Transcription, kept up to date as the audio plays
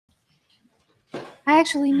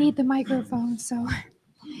actually need the microphone, so.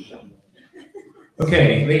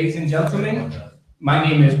 Okay, ladies and gentlemen, my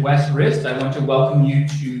name is Wes Rist. I want to welcome you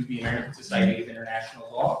to the American Society of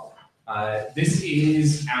International Law. This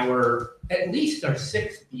is at least our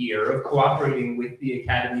 6th year of cooperating with the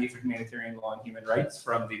Academy for Humanitarian Law and Human Rights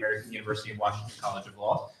from the American University of Washington College of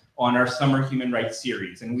Law on our Summer Human Rights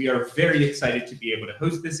Series. And we are very excited to be able to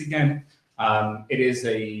host this again. It is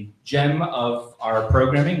a gem of our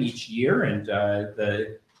programming each year, and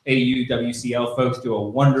the AUWCL folks do a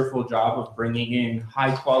wonderful job of bringing in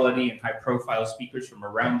high quality and high profile speakers from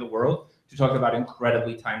around the world to talk about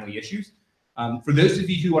incredibly timely issues. For those of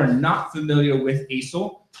you who are not familiar with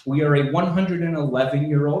ASIL, we are a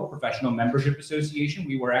 111-year-old professional membership association.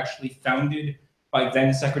 We were actually founded by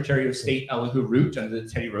then Secretary of State Elihu Root under the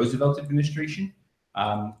Teddy Roosevelt administration.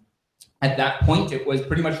 At that point, it was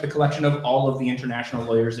pretty much the collection of all of the international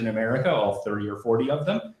lawyers in America, all 30 or 40 of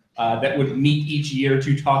them, that would meet each year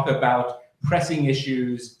to talk about pressing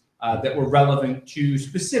issues that were relevant to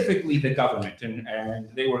specifically the government. And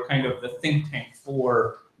they were kind of the think tank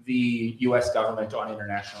for the US government on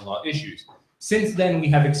international law issues. Since then, we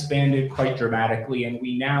have expanded quite dramatically, and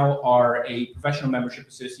we now are a professional membership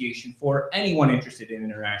association for anyone interested in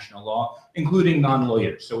international law, including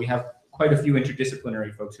non-lawyers. So we have quite a few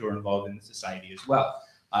interdisciplinary folks who are involved in the society as well.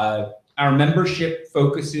 Our membership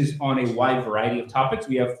focuses on a wide variety of topics.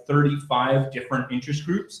 We have 35 different interest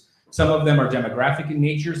groups. Some of them are demographic in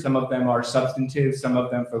nature, some of them are substantive, some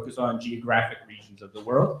of them focus on geographic regions of the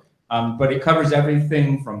world. But it covers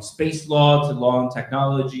everything from space law to law and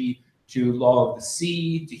technology, to law of the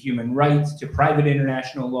sea, to human rights, to private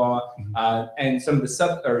international law, and some of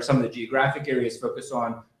the geographic areas focus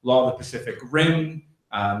on law of the Pacific Rim,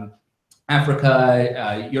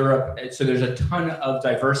 Africa, Europe. So there's a ton of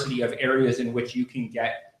diversity of areas in which you can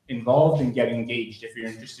get involved and get engaged if you're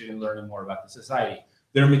interested in learning more about the society.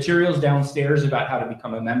 There are materials downstairs about how to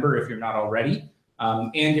become a member if you're not already.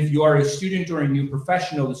 And if you are a student or a new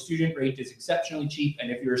professional, the student rate is exceptionally cheap.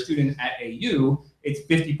 And if you're a student at AU, it's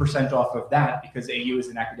 50% off of that because AU is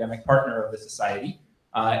an academic partner of the society.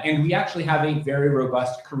 And we actually have a very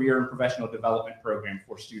robust career and professional development program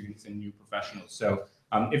for students and new professionals. So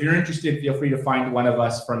if you're interested, feel free to find one of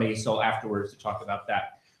us from ASIL afterwards to talk about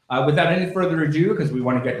that. Without any further ado, because we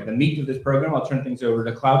want to get to the meat of this program, I'll turn things over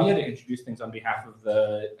to Claudia to introduce things on behalf of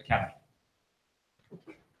the Academy.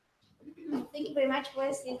 Thank you very much,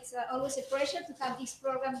 Wes. It's always a pleasure to have this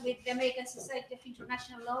program with the American Society of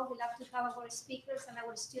International Law. We love to have our speakers and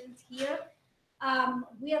our students here.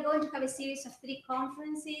 We are going to have a series of 3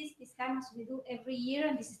 conferences this time, as we do every year,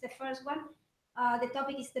 and this is the first one. The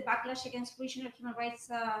topic is the backlash against regional human rights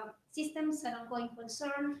systems, an ongoing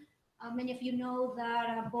concern. Many of you know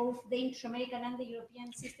that both the inter-American and the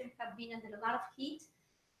European system have been under a lot of heat.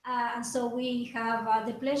 And so we have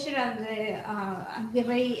the pleasure and we're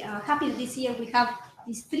very happy that this year we have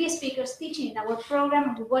these 3 speakers teaching in our program,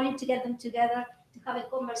 and we wanted to get them together to have a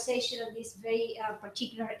conversation on this very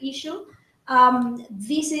particular issue.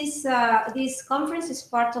 This conference is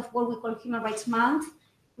part of what we call Human Rights Month,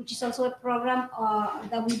 which is also a program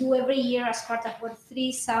that we do every year as part of our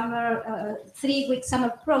 3-week summer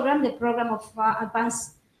program, the program of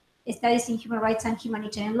advanced studies in human rights and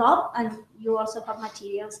humanitarian law. And you also have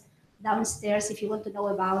materials downstairs if you want to know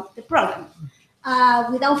about the program.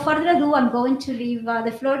 Without further ado, I'm going to leave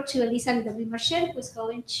the floor to Elisa Ledavid-Marchel, who is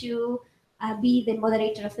going to be the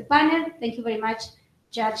moderator of the panel. Thank you very much,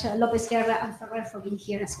 Judge Lopez Guerra and Ferrer, for being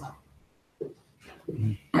here as well.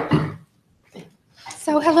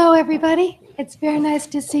 So hello, everybody. It's very nice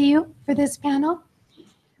to see you for this panel.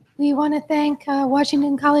 We want to thank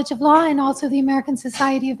Washington College of Law and also the American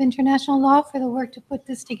Society of International Law for the work to put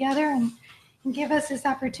this together and give us this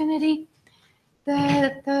opportunity.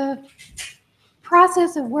 The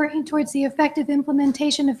process of working towards the effective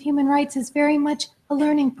implementation of human rights is very much a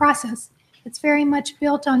learning process. It's very much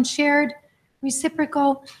built on shared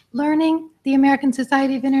reciprocal learning. The American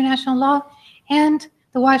Society of International Law and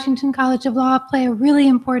the Washington College of Law play a really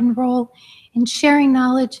important role in sharing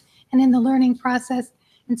knowledge and in the learning process.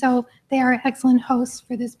 And so they are excellent hosts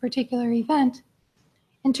for this particular event.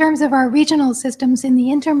 In terms of our regional systems in the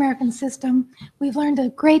inter-American system, we've learned a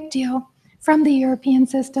great deal from the European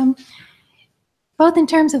system, both in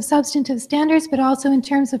terms of substantive standards, but also in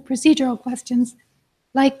terms of procedural questions,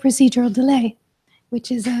 like procedural delay,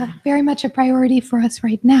 which is very much a priority for us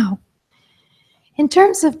right now. In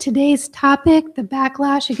terms of today's topic, the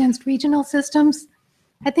backlash against regional systems,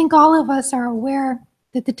 I think all of us are aware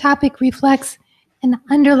that the topic reflects an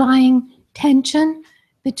underlying tension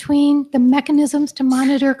between the mechanisms to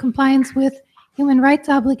monitor compliance with human rights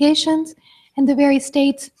obligations and the very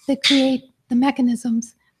states that create the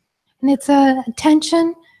mechanisms. And it's a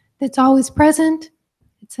tension that's always present.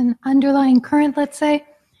 It's an underlying current, let's say.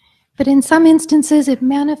 But in some instances, it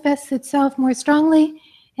manifests itself more strongly.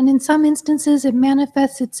 And in some instances, it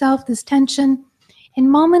manifests itself, this tension, in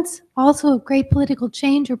moments also of great political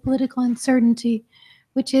change or political uncertainty,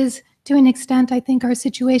 which is, to an extent, I think, our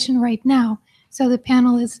situation right now. So the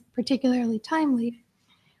panel is particularly timely.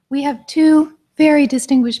 We have two very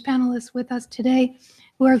distinguished panelists with us today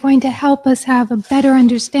who are going to help us have a better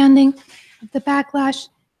understanding of the backlash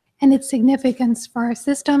and its significance for our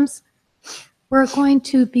systems. We're going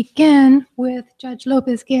to begin with Judge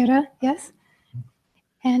Lopez Guerra, yes?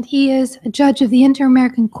 And he is a judge of the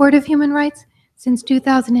Inter-American Court of Human Rights since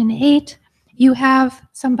 2008. You have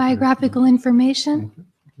some biographical information.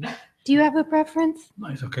 Do you have a preference? No,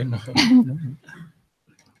 it's okay. No.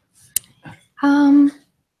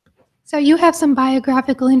 So you have some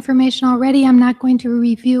biographical information already. I'm not going to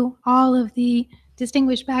review all of the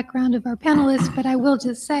distinguished background of our panelists, but I will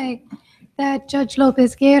just say that Judge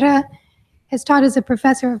Lopez Guerra has taught as a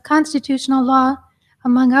professor of constitutional law,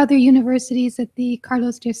 among other universities at the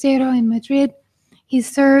Carlos III in Madrid. He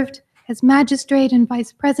served as magistrate and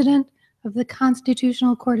vice president of the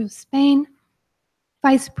Constitutional Court of Spain,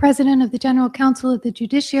 vice president of the General Council of the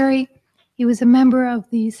Judiciary. He was a member of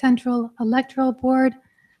the Central Electoral Board,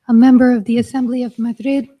 a member of the Assembly of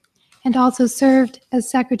Madrid, and also served as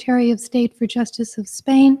Secretary of State for Justice of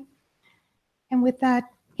Spain. And with that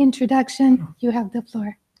introduction, you have the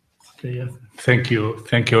floor. Okay, yeah. Thank you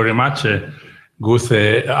very much. Good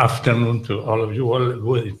afternoon to all of you.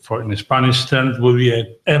 Well, for in Spanish terms, will be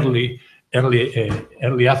an early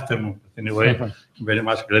afternoon. Anyway, very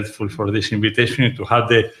much grateful for this invitation to have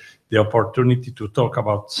the opportunity to talk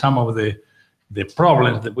about some of the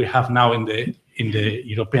problems that we have now in the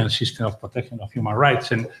European system of protection of human rights.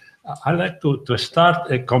 And I'd like to start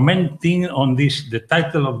commenting on this, the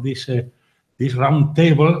title of this round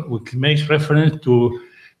table, which makes reference to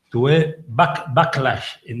a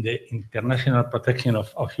backlash in the international protection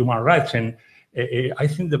of human rights. And I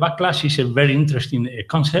think the backlash is a very interesting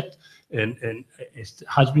concept, and it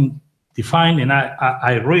has been defined, and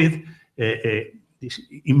I read this,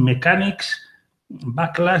 in mechanics,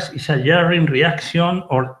 backlash is a jarring reaction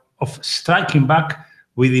or of striking back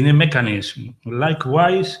within a mechanism.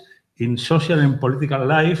 Likewise, in social and political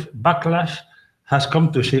life, backlash has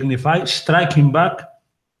come to signify striking back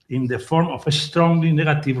in the form of a strongly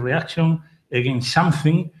negative reaction against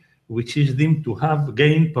something which is deemed to have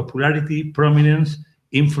gained popularity, prominence,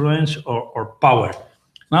 influence, or power.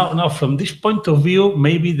 Now, from this point of view,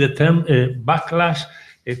 maybe the term backlash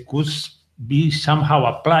could be somehow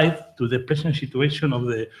applied to the present situation of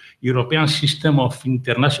the European system of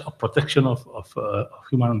international protection of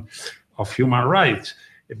human rights,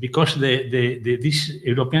 because this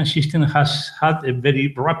European system has had a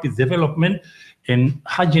very rapid development and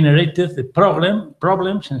had generated the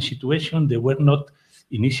problems and situations that were not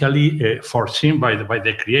initially foreseen by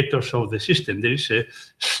the creators of the system. There is a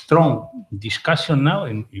strong discussion now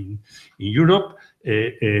in Europe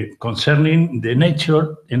concerning the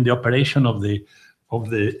nature and the operation of the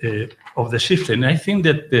system. And I think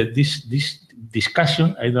that this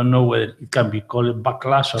discussion, I don't know whether it can be called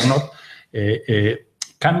backlash or not,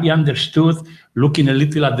 can be understood looking a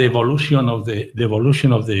little at the evolution of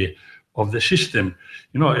the system.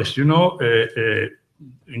 You know, as you know,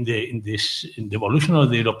 in the evolution of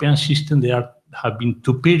the European system, there have been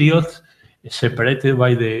two periods separated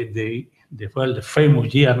by the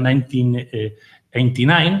famous year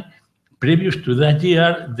 1989. Previous to that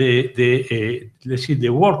year, the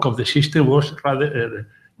work of the system was rather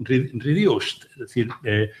reduced.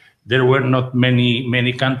 There were not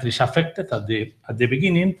many countries affected at the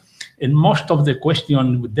beginning, and most of the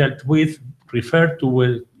questions dealt with referred to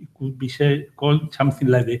what could be called something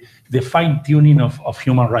like the fine-tuning of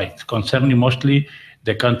human rights, concerning mostly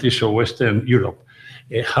the countries of Western Europe.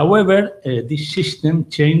 However, this system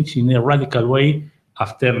changed in a radical way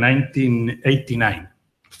after 1989.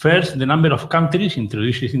 First, the number of countries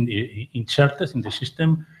introduced inserted in the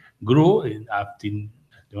system grew up in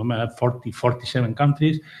the moment 47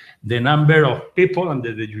 countries. The number of people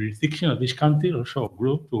under the jurisdiction of this country also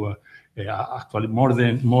grew to actually more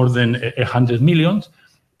than 100 million.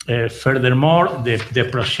 Furthermore, the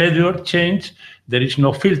procedure changed. There is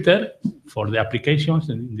no filter for the applications,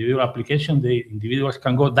 the individual application. The individuals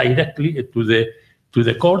can go directly to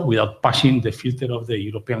the court without passing the filter of the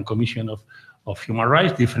European Commission of Human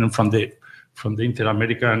Rights, different from the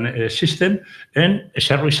Inter-American system. And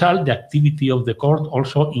as a result, the activity of the court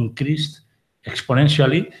also increased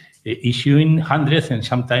exponentially, issuing hundreds and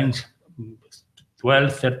sometimes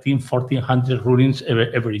 12, 13, 1,400 rulings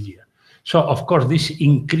every year. So, of course, this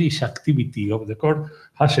increased activity of the court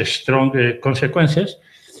has strong consequences.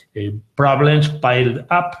 Problems piled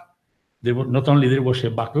up. Not only there was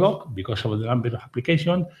a backlog because of the number of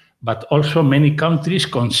applications, but also many countries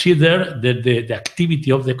consider that the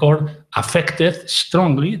activity of the court affected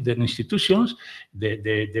strongly the institutions,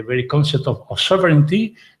 the very concept of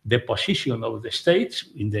sovereignty, the position of the states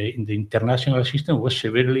in the international system was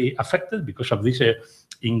severely affected because of this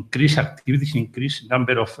increased activities, increased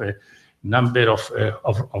number of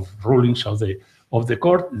rulings of the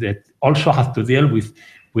court that also have to deal with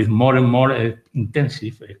more and more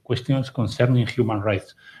intensive questions concerning human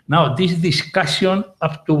rights. Now, this discussion,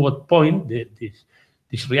 up to what point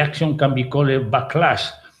this reaction can be called a backlash,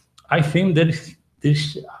 I think this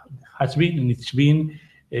has been, and it's been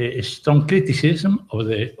a strong criticism of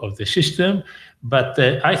the system, but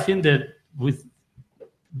I think that with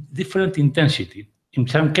different intensity. In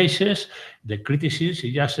some cases, the criticism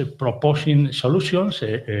is just proposing solutions,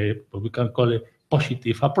 what we can call a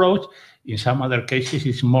positive approach. In some other cases,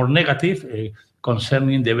 it's more negative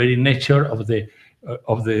concerning the very nature of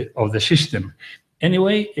the system.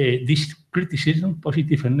 Anyway, this criticism,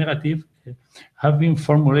 positive and negative, have been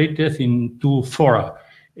formulated in two fora.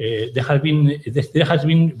 There has been,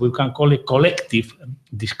 we can call it collective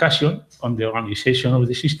discussion on the organization of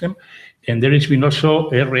the system, and there has been also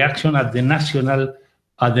a reaction at the national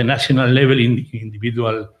level in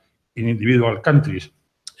individual countries.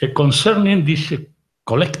 Concerning this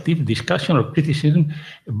collective discussion or criticism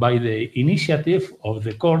by the initiative of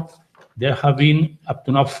the court, there have been up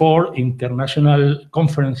to now 4 international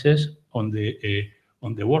conferences on the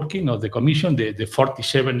working of the commission. The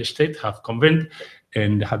 47 states have convened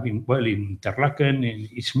and have been, well, in Interlaken, in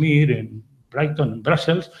Izmir, in Brighton, in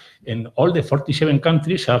Brussels, and all the 47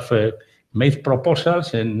 countries have made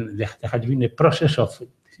proposals, and there has been a process of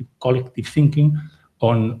collective thinking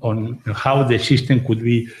on how the system could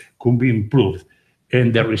be improved.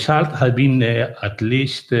 And the result has been at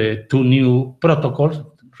least 2 new protocols,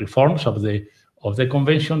 reforms of the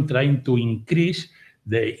convention, trying to increase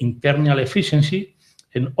the internal efficiency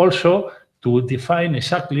and also to define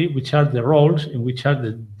exactly which are the roles and which are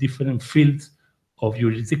the different fields of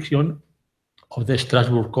jurisdiction of the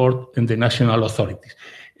Strasbourg Court and the national authorities.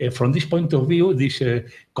 From this point of view, this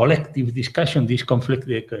collective discussion, this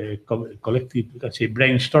collective, you can say,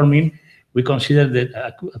 brainstorming, we consider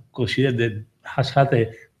that has had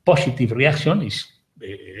a positive reaction. It's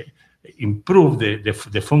improved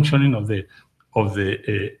the functioning of the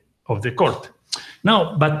court.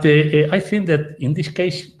 Now, but I think that in this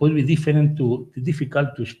case it will be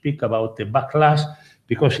difficult to speak about the backlash,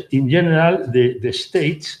 because in general the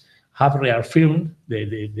states have reaffirmed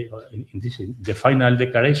in the final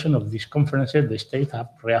declaration of this conference. The states have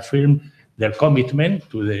reaffirmed their commitment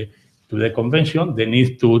to the convention, the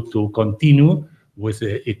need to continue with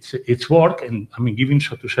its work, and I mean, giving,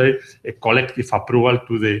 so to say, a collective approval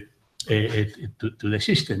to the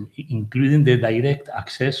system, including the direct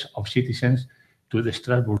access of citizens to the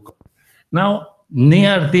Strasbourg Court. Now,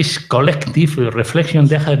 near this collective reflection,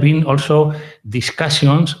 there have been also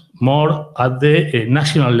discussions more at the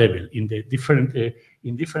national level in different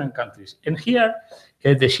countries, and here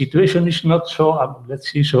the situation is not so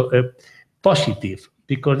positive,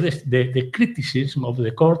 because the criticism of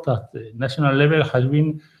the court at the national level has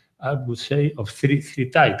been, I would say, of three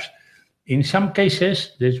types. In some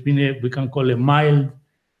cases, there's been we can call a mild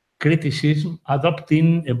criticism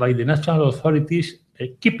adopting by the national authorities,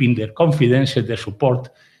 keeping their confidence and their support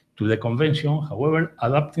to the convention, however,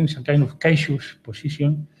 adopting some kind of cautious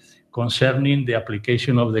position concerning the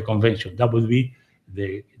application of the convention. That would be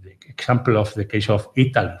the example of the case of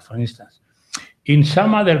Italy, for instance. In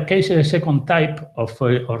some other cases, the second type of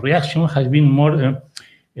reaction has been more,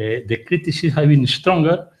 the criticism has been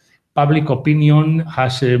stronger. Public opinion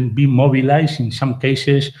has been mobilized in some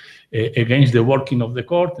cases against the working of the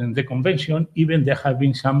court and the convention. Even there have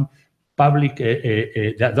been some public,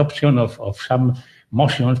 the adoption of some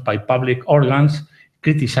motions by public organs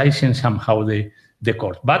criticizing somehow the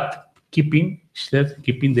court, but keeping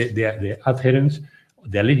the adherence,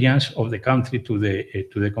 the allegiance of the country to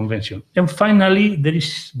the convention. And finally, there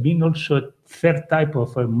has been also a third type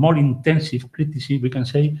of more intensive criticism, we can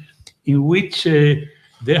say, in which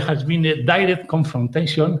there has been a direct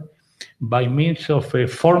confrontation by means of a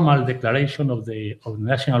formal declaration of the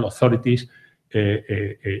national authorities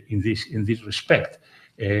in this respect.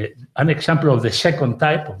 An example of the second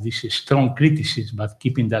type of this strong criticism but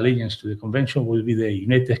keeping the allegiance to the convention will be the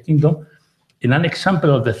United Kingdom. And an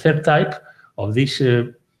example of the third type of this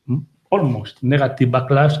almost negative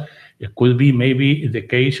backlash could be maybe the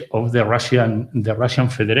case of the Russian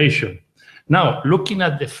Federation. Now, looking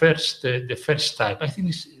at the first type, I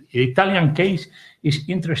think the Italian case is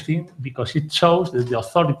interesting because it shows that the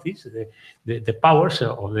authorities, the powers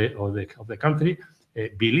of the country,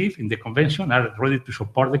 believe in the convention, are ready to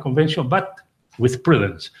support the convention, but with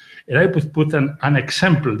prudence. And I would put an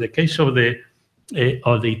example, the case of the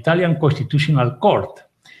Italian Constitutional Court.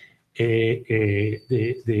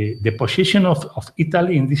 The position of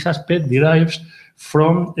Italy in this aspect derives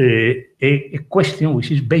from a question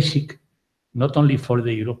which is basic, not only for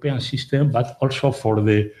the European system, but also for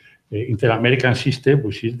the inter-American system,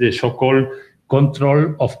 which is the so-called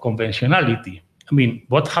control of conventionality. I mean,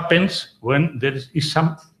 what happens when there is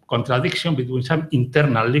some contradiction between some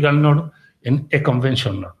internal legal norm and a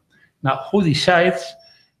convention norm? Now, who decides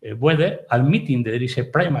whether, admitting there is a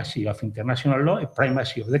primacy of international law, a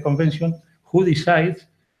primacy of the convention, who decides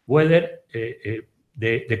whether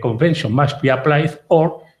the convention must be applied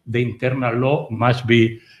or the internal law must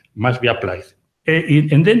be applied?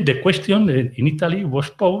 And then the question in Italy was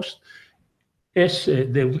posed as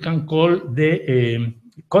that we can call the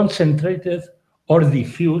concentrated or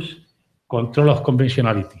diffuse control of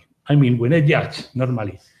conventionality. I mean, when a judge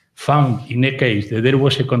normally found in a case that there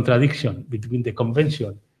was a contradiction between the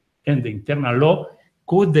convention and the internal law,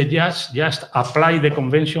 could the judge just apply the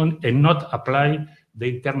convention and not apply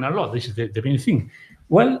the internal law? This is the main thing.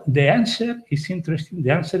 Well, the answer is interesting.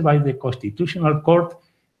 The answer by the Constitutional Court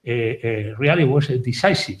really was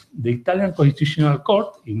decisive. The Italian Constitutional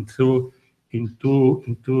Court, into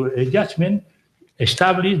a judgment,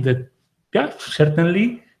 established that, yeah,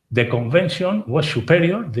 certainly the convention was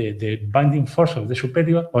superior, the binding force of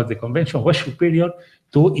the convention was superior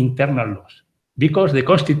to internal laws, because the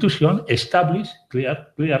Constitution established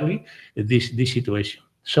clearly this situation,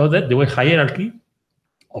 so that there was hierarchy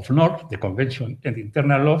of norms, the convention and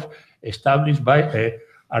internal laws established by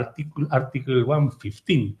Article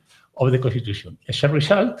 115 of the Constitution. As a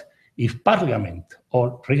result, if Parliament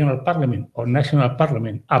or regional Parliament or national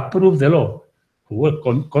Parliament approve the law who were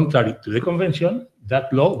contrary to the convention,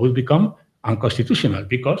 that law will become unconstitutional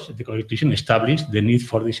because the Constitution established the need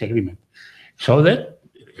for this agreement. So that,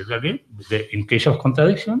 in case of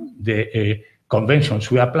contradiction, the convention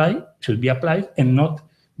should be applied and not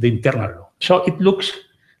the internal law. So it looks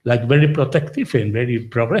like very protective and very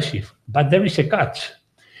progressive, but there is a catch,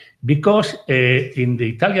 because in the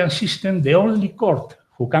Italian system, the only court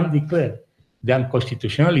who can declare the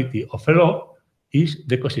unconstitutionality of a law is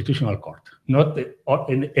the Constitutional Court, not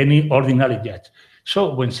any ordinary judge.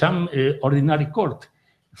 So when some ordinary court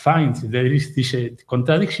finds there is this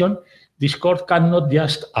contradiction, this court cannot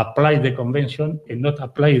just apply the convention and not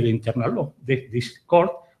apply the internal law. This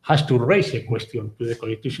court has to raise a question to the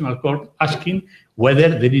Constitutional Court asking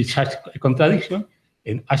whether there is such a contradiction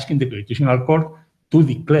and asking the Constitutional Court to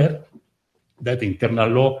declare that the internal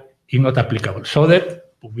law is not applicable. So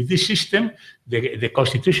that with this system, the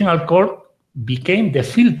Constitutional Court became the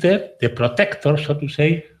filter, the protector, so to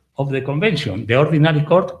say, of the convention. The ordinary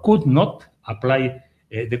court could not apply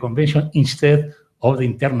the convention instead of the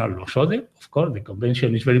internal law. So, of course, the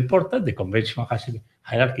convention is very important. The convention has a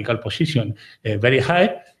hierarchical position very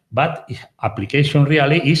high, but its application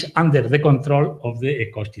really is under the control of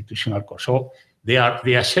the Constitutional Court. So they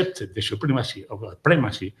accepted the supremacy of the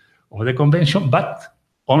primacy of the convention, but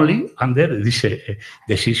only under this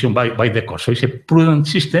decision by the court. So it's a prudent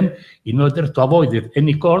system in order to avoid that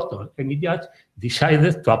any court or any judge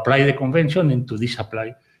decided to apply the convention and to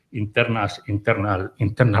disapply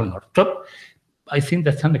internal norms. So I think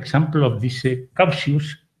that's an example of this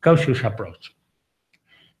cautious approach.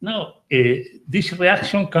 Now, this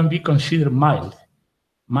reaction can be considered mild,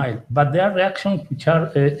 but there are reactions which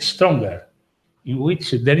are stronger, in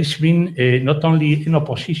which there has been not only an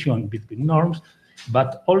opposition between norms,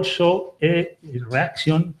 but also a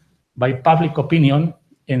reaction by public opinion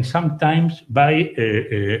and sometimes by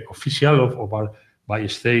official by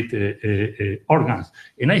state organs.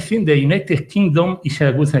 And I think the United Kingdom is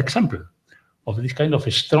a good example of this kind of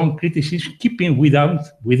a strong criticism, keeping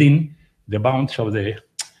within the bounds of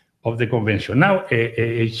the convention. Now,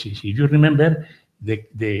 if you remember, the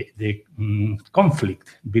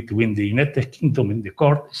conflict between the United Kingdom and the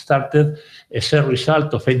court started as a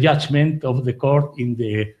result of a judgment of the court in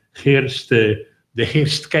the Hearst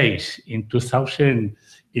case in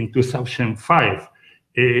 2005.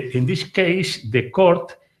 In this case, the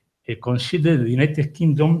court considered the United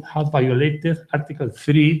Kingdom had violated Article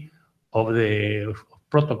 3 of the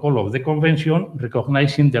protocol of the convention,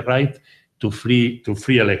 recognizing the right to free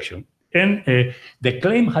election. And the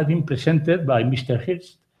claim had been presented by Mr.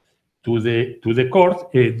 Hearst to the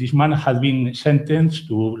court. This man had been sentenced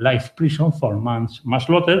to life prison for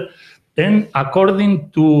manslaughter, And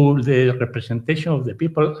according to the Representation of the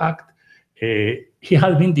People Act, he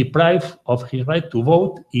had been deprived of his right to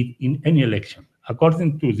vote in any election.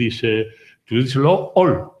 According to this law,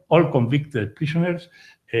 all convicted prisoners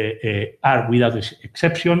are, without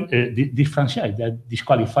exception, disfranchised, they are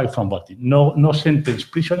disqualified from voting. No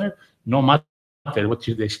sentenced prisoner, no matter what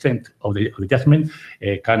is the extent of the judgment,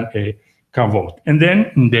 can vote. And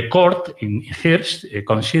then the court in Hearst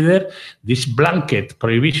considered this blanket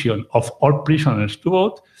prohibition of all prisoners to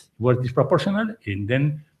vote was disproportionate, and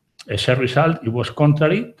then as a result, it was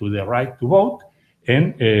contrary to the right to vote,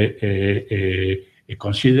 and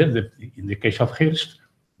considered that in the case of Hearst,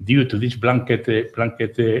 due to this blanket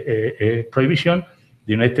prohibition,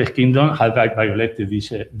 the United Kingdom had violated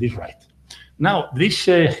this right. Now, this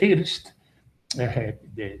Hearst,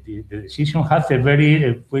 the decision has a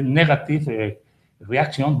very negative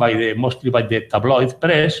reaction mostly by the tabloid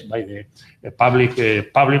press, by the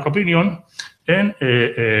public opinion, and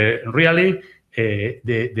really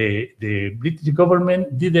the British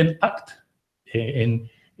government didn't act in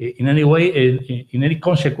any way, in any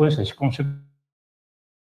consequences.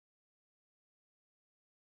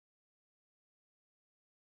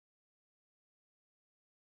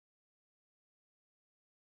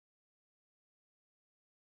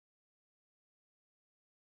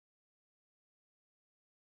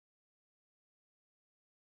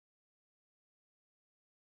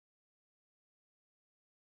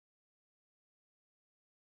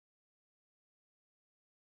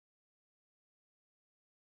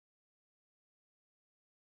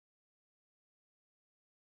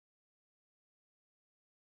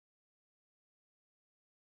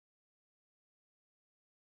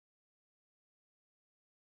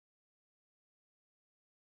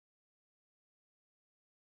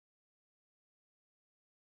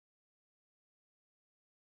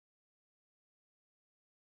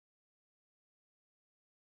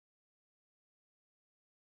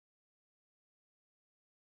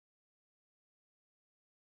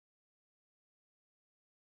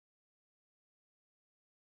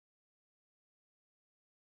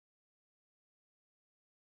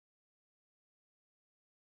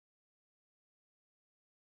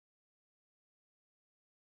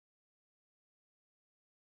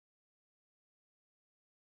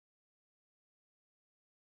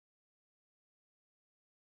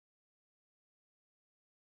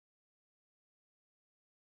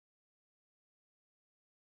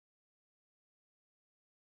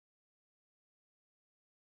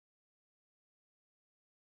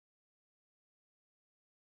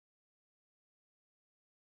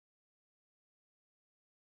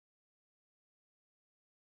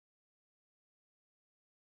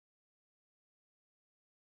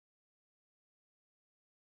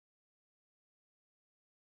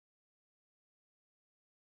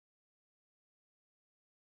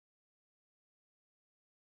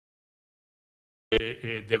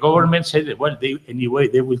 The government said that, well, anyway,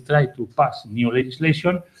 they will try to pass new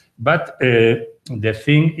legislation, but the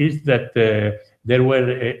thing is that there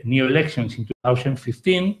were new elections in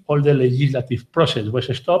 2015, all the legislative process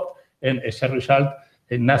was stopped, and as a result,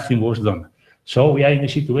 nothing was done. So we are in a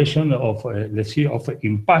situation of, let's see, of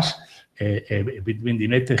impasse between the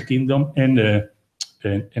United Kingdom and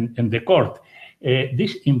the court.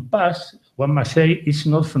 This impasse, one must say, is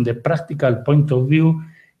not from the practical point of view,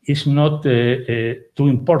 is not too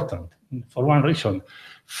important for one reason.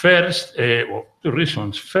 First, well, two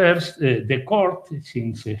reasons. First, the court,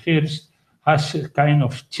 since Hearst, has kind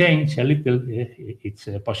of changed a little its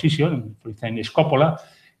position, for instance, in Scopola,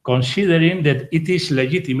 considering that it is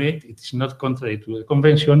legitimate, it is not contrary to the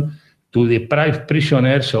convention, to deprive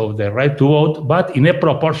prisoners of the right to vote, but in a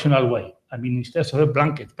proportional way. I mean, instead of a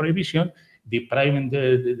blanket prohibition, depriving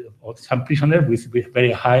of some prisoners with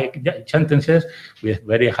very high sentences, with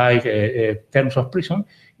very high terms of prison.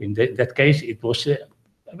 In that case, it was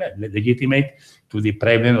legitimate to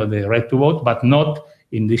deprive them of the right to vote, but not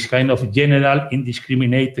in this kind of general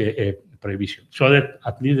indiscriminate prohibition. So that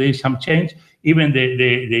at least there is some change. Even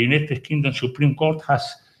the United Kingdom Supreme Court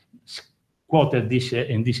has quoted this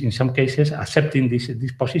in some cases, accepting this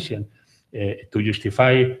position to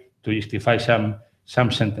justify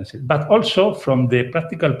some sentences. But also from the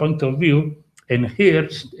practical point of view, and here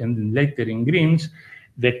and later in Greens,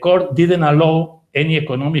 the court didn't allow any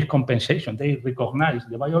economic compensation. They recognized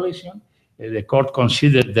the violation. The court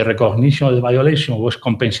considered the recognition of the violation was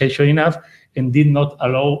compensation enough and did not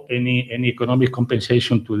allow any economic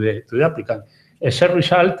compensation to the applicant. As a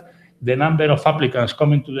result, the number of applicants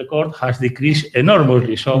coming to the court has decreased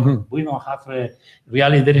enormously. So we don't have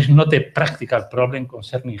really, there is not a practical problem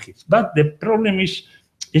concerning it. But the problem is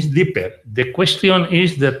deeper. The question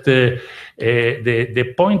is that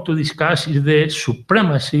the point to discuss is the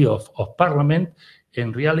supremacy of Parliament,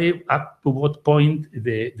 and really up to what point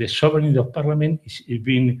the sovereignty of Parliament is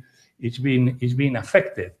being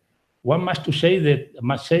affected. One must say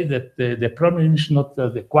that the problem is not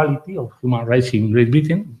the quality of human rights in Great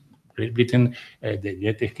Britain. Great Britain, the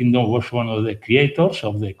United Kingdom was one of the creators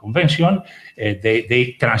of the convention.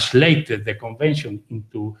 They translated the convention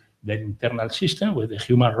into the internal system with the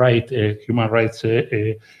Human Rights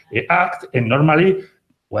Act, and normally,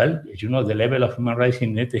 well, as you know, the level of human rights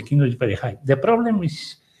in the United Kingdom is very high. The problem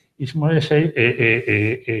is more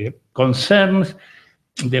concerns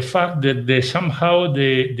the fact that somehow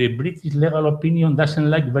the British legal opinion doesn't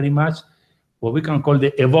like very much what we can call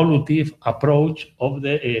the evolutive approach of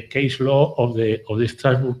the case law of the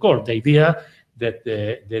Strasbourg Court. The idea that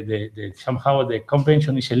somehow the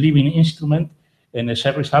convention is a living instrument, and as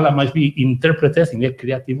a result must be interpreted in a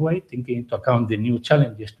creative way, taking into account the new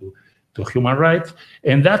challenges to human rights.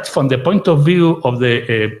 And that, from the point of view of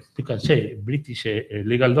the, you can say, British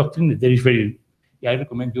legal doctrine, there is very, I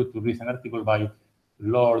recommend you to read an article by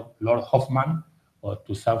Lord Hoffman of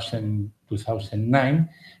 2009,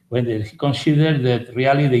 when he considered that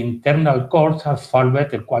really the internal courts are far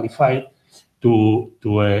better qualified to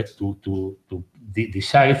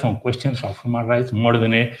decide on questions of human rights more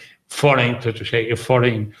than a foreign, so to say, a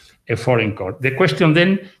foreign court. The question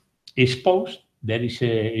then is posed. There is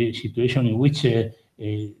a situation in which the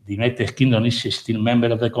United Kingdom is still a member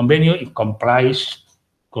of the convention. It complies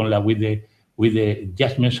with the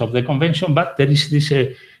judgments of the convention, but there is this,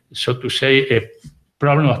 so to say, a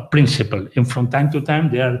problem of principle. And from time to time,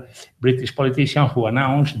 there are British politicians who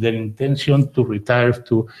announce their intention to retire,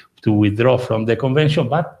 to withdraw from the convention.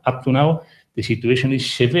 But up to now, the situation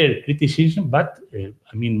is severe criticism. But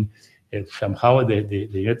somehow the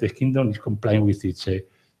United Kingdom is complying with its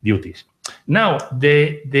duties. Now,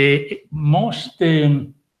 the most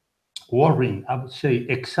worrying, I would say,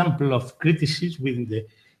 example of criticism within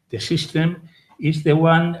the system is the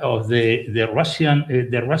one of the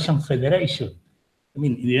Russian Federation. I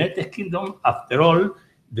mean, in the United Kingdom, after all,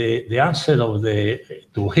 the answer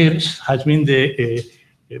to Hirsch has been the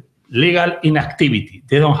legal inactivity.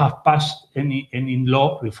 They don't have passed any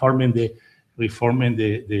law reforming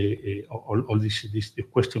all this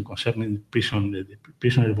question concerning the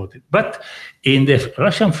prisoner voting. But in the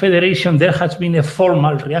Russian Federation, there has been a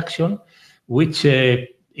formal reaction, which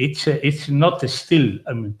it's not still.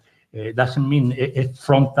 Doesn't mean a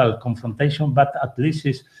frontal confrontation, but at least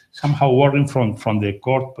is somehow worrying from the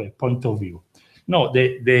court point of view. No,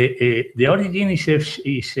 the origin is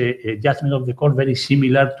a judgment of the court very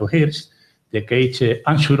similar to Hirsch, the case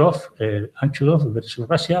Anchurov versus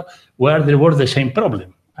Russia, where there was the same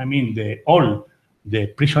problem. I mean, all the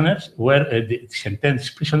prisoners were the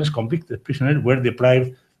sentenced prisoners, convicted prisoners, were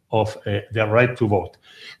deprived of the right to vote.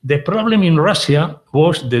 The problem in Russia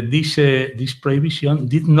was that this prohibition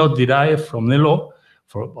did not derive from the law,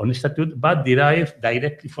 on the statute, but derived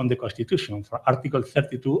directly from the Constitution, from Article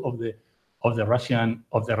 32 of the Russian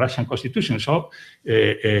Constitution. So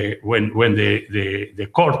when the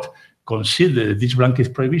court considered this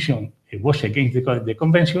blanket prohibition, it was against the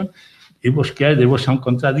convention. It was clear there was some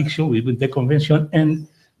contradiction between the convention and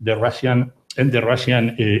the Russian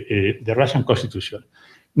Constitution.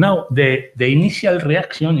 Now, the initial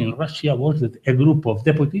reaction in Russia was that a group of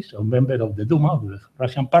deputies, a member of the Duma, of the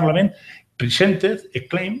Russian parliament, presented a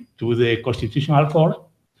claim to the Constitutional Court,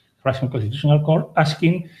 Russian Constitutional Court,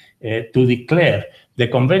 asking to declare the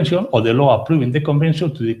convention or the law approving the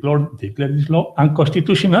convention to declare this law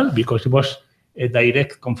unconstitutional because it was a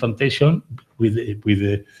direct confrontation with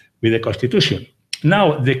the Constitution.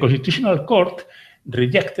 Now, the Constitutional Court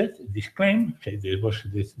rejected this claim, said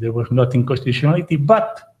there was not inconstitutionality,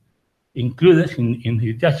 but included in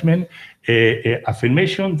his judgment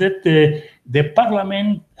affirmation that the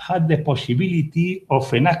parliament had the possibility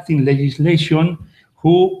of enacting legislation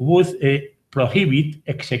who would prohibit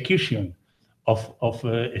execution of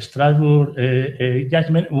Strasbourg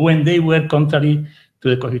judgment when they were contrary to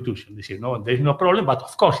the Constitution. They said, no, there is no problem, but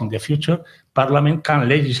of course, in the future, Parliament can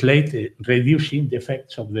legislate reducing the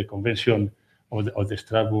effects of the Convention of the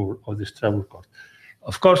Strasbourg Court.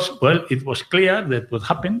 Of course, well, it was clear that what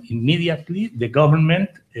happened immediately. The government,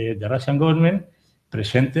 the Russian government,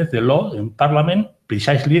 presented the law in Parliament,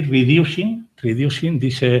 precisely reducing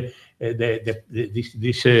this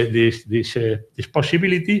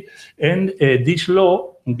possibility, and this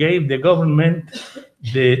law gave the government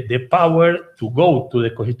the power to go to the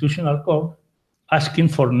Constitutional Court, asking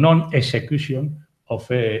for non-execution of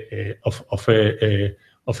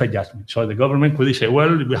of a judgment. So the government could say,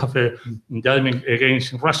 well, we have a judgment against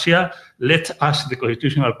Russia, let ask the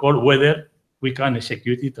Constitutional Court whether we can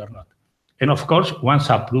execute it or not. And of course, once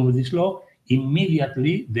approved this law,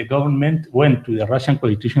 immediately the government went to the Russian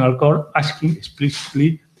Constitutional Court asking explicitly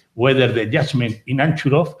whether the judgment in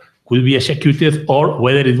Anchurov could be executed or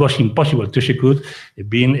whether it was impossible to execute,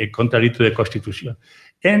 being contrary to the Constitution.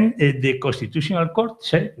 And the Constitutional Court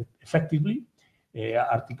said, effectively,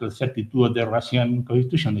 Article 32 of the Russian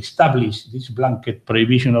Constitution established this blanket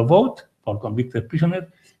prohibition of vote for convicted prisoners,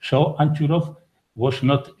 so Anchurov was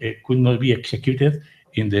not, could not be executed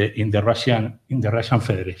in the Russian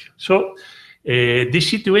Federation. So this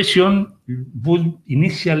situation would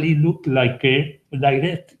initially look like a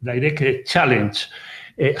direct challenge.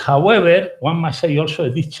 However, one must say also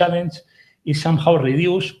that this challenge is somehow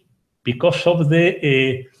reduced because of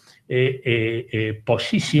the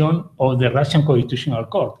position of the Russian Constitutional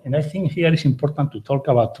Court. And I think here it's important to talk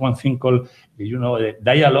about one thing called, the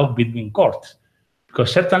dialogue between courts.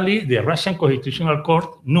 Because certainly the Russian Constitutional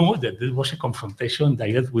Court knew that there was a confrontation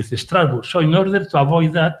direct with Strasbourg. So in order to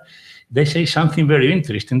avoid that, they say something very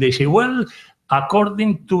interesting. They say, well,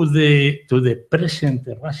 according to the present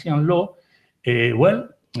Russian law, any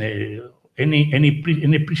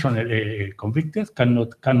prisoner convicted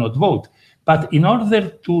cannot vote. But in order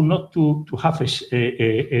to not to have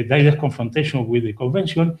a direct confrontation with the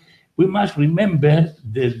convention, we must remember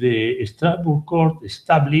that the Strasbourg Court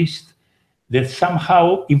established that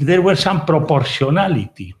somehow, if there were some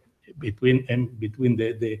proportionality between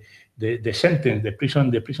the sentence, the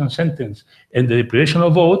prison sentence, and the deprivation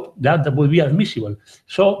of vote, that would be admissible.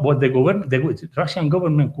 So what the Russian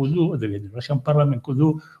government could do, the Russian parliament could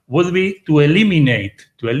do, would be to eliminate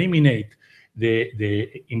the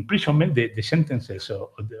imprisonment, the sentences or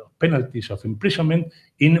the penalties of imprisonment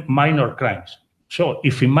in minor crimes. So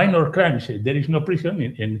if in minor crimes there is no prison,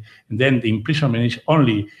 and then the imprisonment is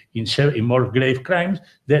only in more grave crimes,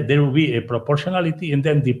 there will be a proportionality, and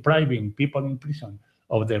then depriving people in prison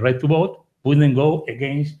of the right to vote wouldn't go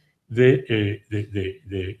against the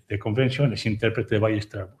convention as interpreted by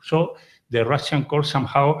Strasbourg. So the Russian court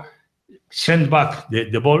somehow sent back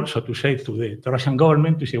the ball, so to say, to the Russian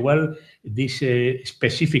government to say, well, this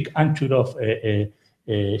specific Anchurov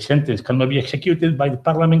sentence cannot be executed, but the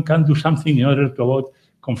parliament can do something in order to avoid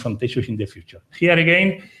confrontations in the future. Here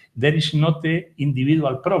again, there is not an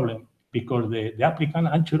individual problem because the applicant,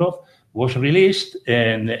 Anchurov, was released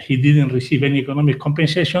and he didn't receive any economic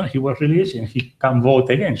compensation. He was released and he can vote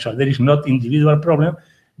again. So there is not individual problem.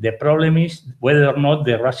 The problem is whether or not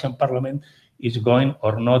the Russian parliament is going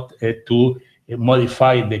or not to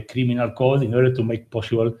modify the criminal code in order to make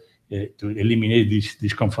possible to eliminate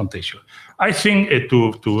this confrontation. I think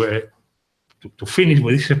to finish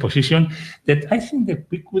with this position, that I think that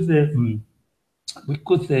we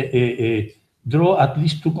could draw at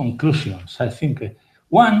least two conclusions. I think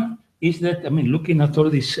one is that, looking at all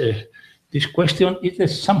this question, is that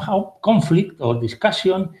somehow conflict or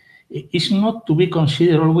discussion is not to be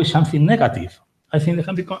considered always something negative. I think it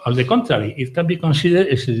can be, on the contrary, it can be considered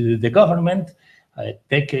as the government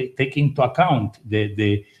take into account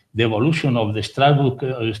the evolution of the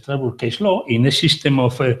Strasbourg case law in a system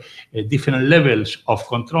of different levels of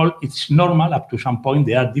control. It's normal up to some point.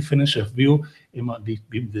 There are differences of view in the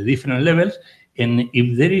different levels. And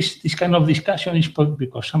if there is this kind of discussion, it's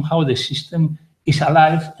because somehow the system is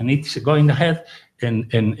alive and it's going ahead,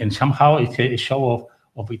 and somehow it's a show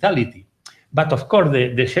of vitality. But of course,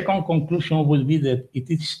 the second conclusion will be that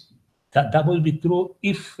that will be true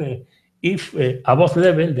if above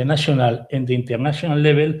level, the national and the international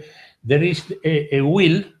level, there is a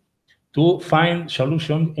will to find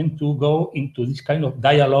solutions and to go into this kind of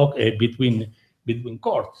dialogue between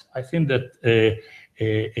courts. I think that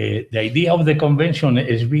the idea of the convention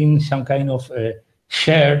has been some kind of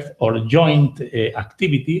shared or joint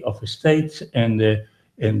activity of states and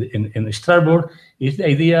Strasbourg is the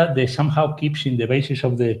idea that somehow keeps in the basis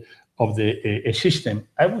of the system.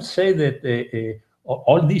 I would say that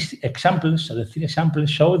all these examples, the three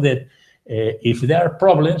examples, show that if there are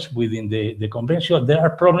problems within the convention, there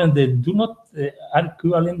are problems that do not are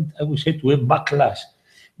equivalent, I would say, to a backlash,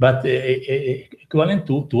 but equivalent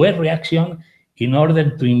to a reaction in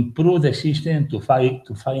order to improve the system, to find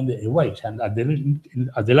ways. And at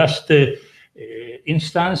the last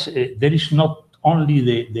instance, there is not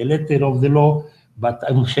only the letter of the law, but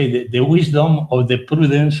I would say the wisdom or the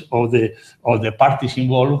prudence of the parties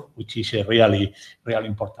involved, which is really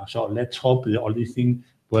important. So let's hope that all these things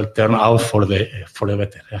will turn out for the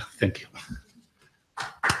better. Yeah, thank you.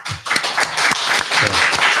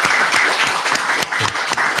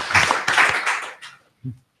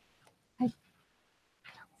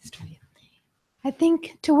 I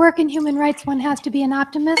think to work in human rights, one has to be an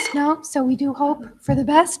optimist, no? So we do hope for the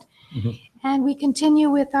best. And we continue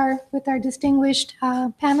with our distinguished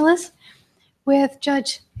panelists, with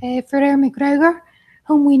Judge Ferrer McGregor,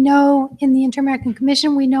 whom we know in the Inter-American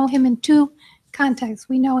Commission. We know him in two contexts.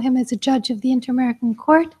 We know him as a judge of the Inter-American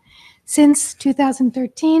Court since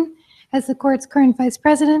 2013 as the court's current vice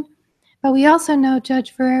president. But we also know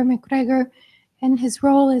Judge Ferrer McGregor in his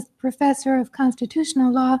role as professor of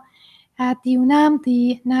constitutional law at the UNAM,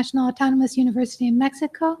 the National Autonomous University in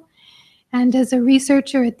Mexico, and as a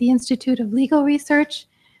researcher at the Institute of Legal Research,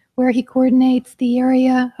 where he coordinates the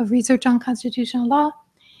area of research on constitutional law.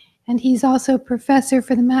 And he's also professor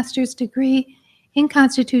for the master's degree in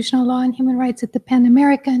constitutional law and human rights at the Pan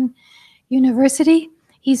American University.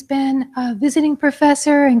 He's been a visiting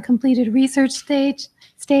professor and completed research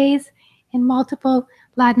stays in multiple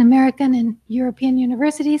Latin American and European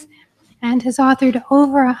universities, and has authored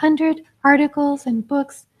over 100 articles and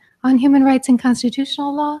books on human rights and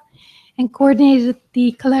constitutional law, and coordinated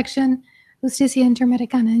the collection Justicia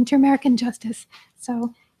Interamericana, Inter-American Justice.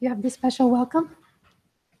 So you have this special welcome.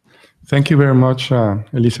 Thank you very much,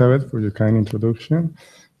 Elizabeth, for your kind introduction.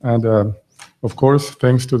 And of course,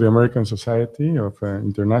 thanks to the American Society of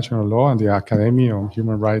International Law and the Academy on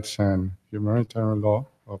Human Rights and Humanitarian Law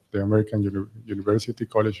of the American University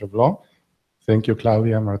College of Law. Thank you,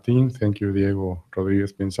 Claudia Martin. Thank you, Diego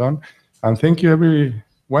Rodriguez Pinzon. And thank you, every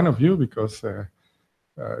one of you, because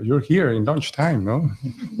you're here in lunchtime, no?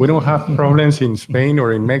 We don't have problems in Spain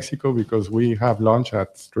or in Mexico because we have lunch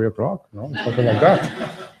at 3 o'clock, no? Something like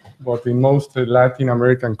that. But in most Latin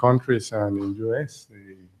American countries and in US,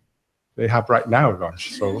 they have right now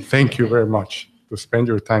lunch. So thank you very much to spend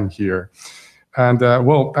your time here. And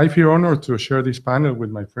well, I feel honored to share this panel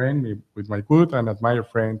with my friend, with my good and admired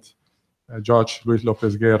friend, Judge Luis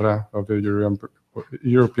Lopez Guerra of the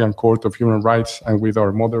European Court of Human Rights, and with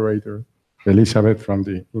our moderator, Elizabeth from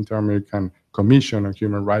the Inter-American Commission on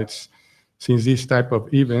Human Rights. Since these type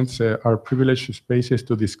of events are privileged spaces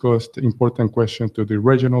to discuss important questions to the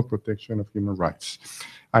regional protection of human rights.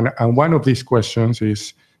 And one of these questions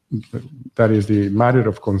is, that is the matter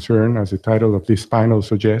of concern, as the title of this panel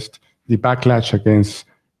suggests, the backlash against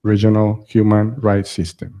regional human rights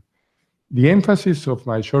system. The emphasis of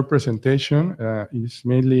my short presentation is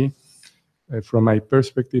mainly from my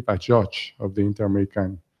perspective as judge of the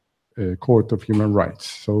Inter-American Court of Human Rights.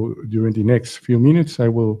 So during the next few minutes, I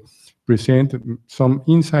will present some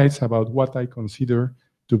insights about what I consider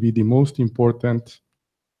to be the most important,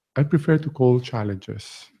 I prefer to call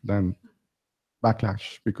challenges than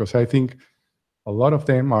backlash, because I think a lot of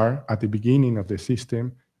them are at the beginning of the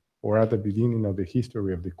system or at the beginning of the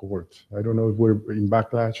history of the court. I don't know if we're in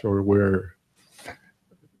backlash or we're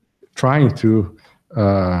trying to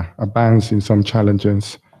advance in some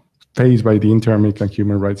challenges faced by the Inter-American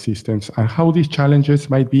human rights systems, and how these challenges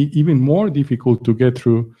might be even more difficult to get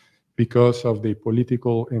through because of the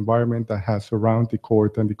political environment that has surrounded the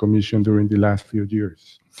court and the commission during the last few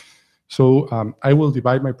years. So I will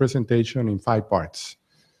divide my presentation in 5 parts.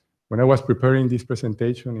 When I was preparing this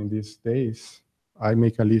presentation in these days, I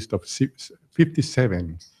make a list of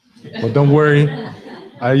 57, but don't worry,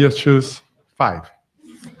 I just choose 5.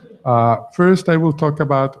 First, I will talk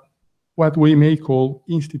about what we may call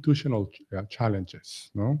institutional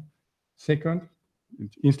challenges. No? Second,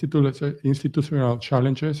 institutional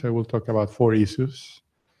challenges, I will talk about 4 issues.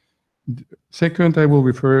 Second, I will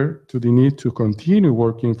refer to the need to continue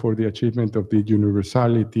working for the achievement of the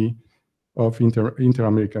universality of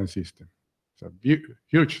Inter-American system. It's a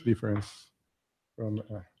huge difference from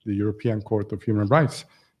the European Court of Human Rights.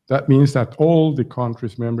 That means that all the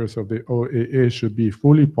countries members of the OAA should be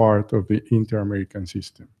fully part of the Inter-American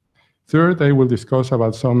system. Third, I will discuss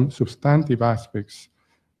about some substantive aspects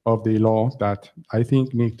of the law that I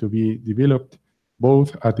think need to be developed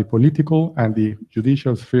both at the political and the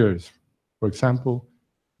judicial spheres. For example,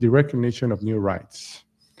 the recognition of new rights.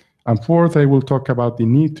 And fourth, I will talk about the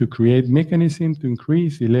need to create mechanisms to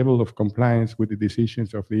increase the level of compliance with the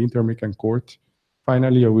decisions of the Inter-American Court.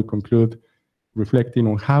 Finally, I will conclude reflecting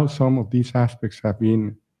on how some of these aspects have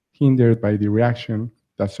been hindered by the reaction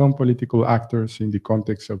that some political actors in the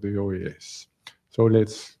context of the OAS. So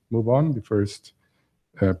let's move on. The first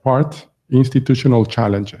part, institutional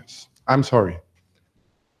challenges. I'm sorry,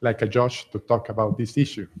 like a judge to talk about this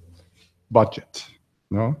issue, budget,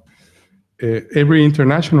 no? Every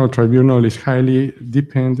international tribunal is highly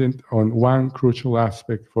dependent on one crucial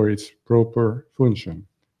aspect for its proper function,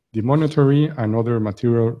 the monetary and other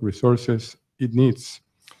material resources it needs.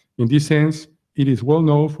 In this sense, it is well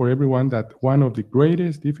known for everyone that one of the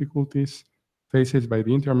greatest difficulties faced by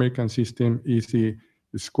the Inter-American system is the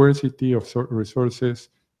the scarcity of resources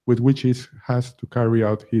with which it has to carry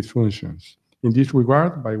out its functions. In this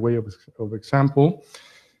regard, by way of example,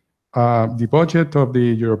 the budget of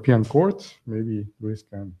the European Court, maybe Luis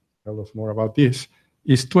can tell us more about this,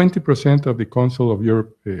 is 20% of the Council of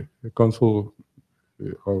Europe,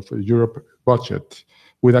 budget,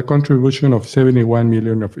 with a contribution of 71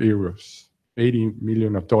 million of euros, 80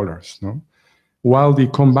 million of dollars, no? While the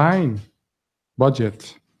combined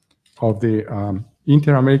budget of the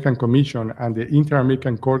Inter-American Commission and the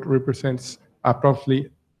Inter-American Court represents approximately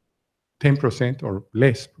 10% or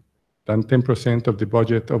less than 10% of the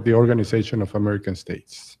budget of the Organization of American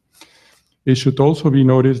States. It should also be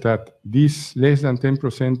noticed that this less than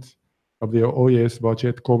 10% of the OAS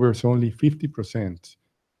budget covers only 50%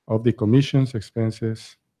 of the Commission's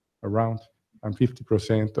expenses around and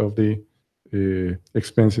 50% of the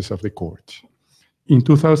expenses of the court. In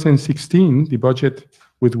 2016, the budget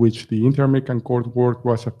with which the Inter-American Court worked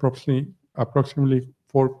was approximately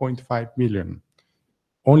 4.5 million,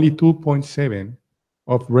 only 2.7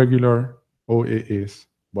 of regular OAS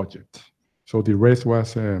budget. So the rest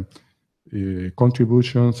was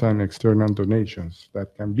contributions and external donations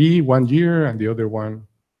that can be 1 year and the other one,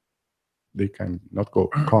 they can not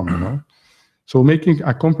come, no? So making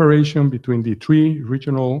a comparison between the three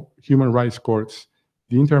regional human rights courts,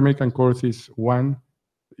 the Inter-American Court is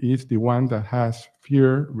the one that has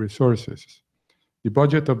fewer resources. The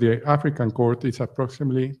budget of the African Court is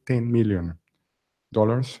approximately $10 million,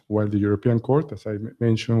 while the European Court, as I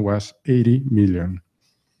mentioned, was 80 million.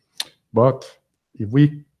 But if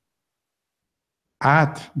we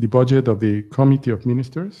add the budget of the Committee of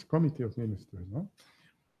Ministers, no?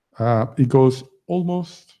 It goes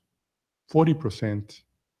almost 40%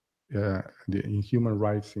 in human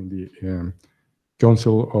rights in the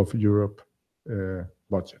Council of Europe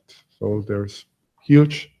budget. So there's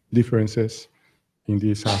huge differences in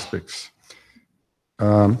these aspects.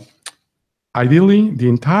 Ideally, the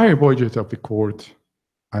entire budget of the court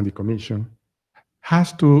and the commission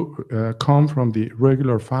has to come from the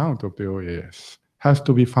regular fund of the OAS, has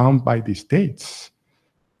to be found by the states,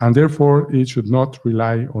 and therefore it should not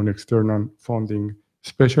rely on external funding,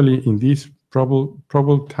 especially in these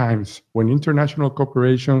troubled times when international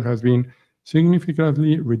cooperation has been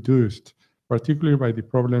significantly reduced, particularly by the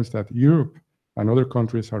problems that Europe and other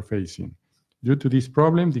countries are facing. Due to this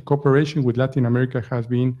problem, the cooperation with Latin America has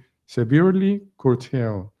been severely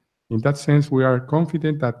curtailed. In that sense, we are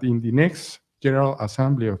confident that in the next General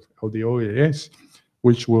Assembly of the OAS,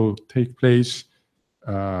 which will take place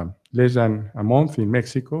less than a month in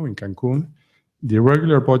Mexico, in Cancun, the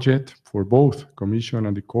regular budget for both Commission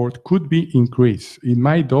and the Court could be increased. It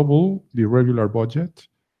might double the regular budget.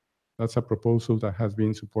 That's a proposal that has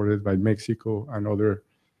been supported by Mexico and other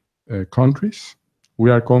countries. We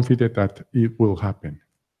are confident that it will happen.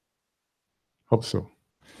 Hope so.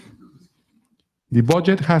 The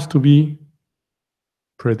budget has to be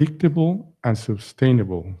predictable and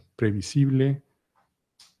sustainable, previsible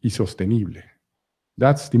y sostenible.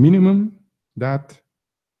 That's the minimum that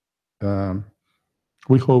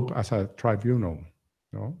we hope as a tribunal,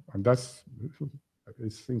 no? And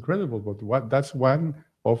it's incredible, but that's one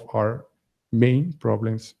of our main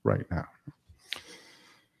problems right now.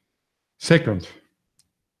 Second,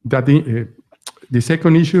 that the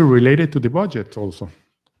second issue related to the budget also,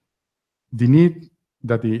 the need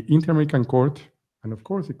that the Inter-American Court, and of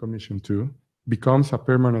course the Commission too, becomes a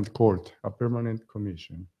permanent court, a permanent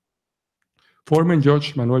commission. Former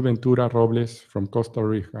Judge Manuel Ventura Robles from Costa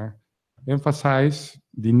Rica emphasized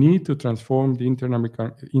the need to transform the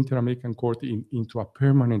Inter-American Court into a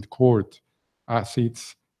permanent court as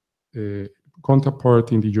its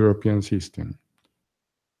counterpart in the European system.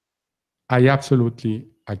 I absolutely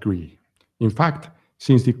agree. In fact,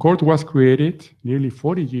 since the court was created nearly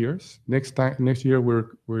 40 years, next year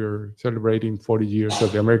we're celebrating 40 years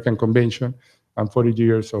of the American Convention and 40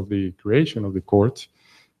 years of the creation of the court.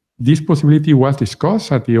 This possibility was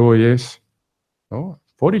discussed at the OAS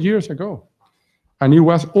 40 years ago, and it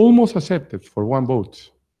was almost accepted for one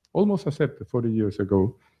vote, almost accepted 40 years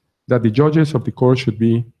ago, that the judges of the court should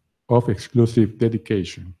be of exclusive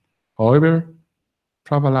dedication. However,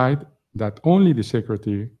 Travelite that only the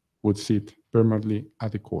secretary would sit permanently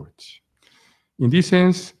at the court. In this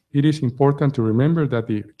sense, it is important to remember that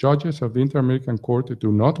the judges of the Inter-American Court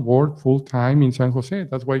do not work full-time in San Jose.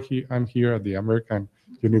 That's why I'm here at the American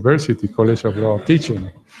University College of Law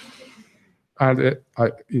teaching. And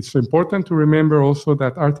it's important to remember also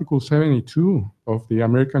that Article 72 of the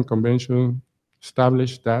American Convention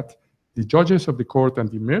established that the judges of the court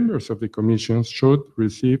and the members of the commission should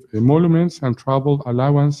receive emoluments and travel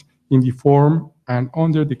allowance in the form and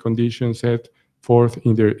under the conditions set forth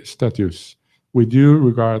in their statutes, with due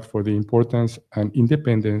regard for the importance and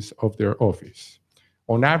independence of their office.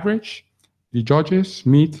 On average, the judges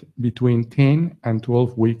meet between 10 and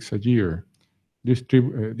 12 weeks a year,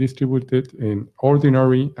 distributed in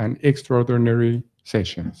ordinary and extraordinary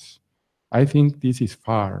sessions. I think this is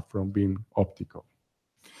far from being optimal.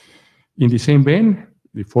 In the same vein,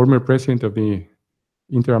 the former president of the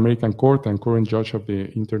Inter-American Court and current judge of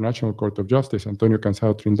the International Court of Justice, Antonio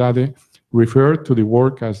Cansado Trindade, referred to the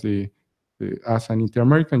work as an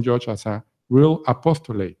Inter-American judge as a real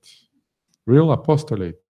apostolate,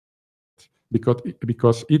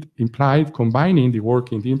 because it implied combining the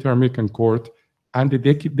work in the Inter-American Court and the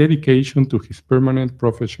dedication to his permanent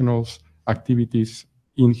professional activities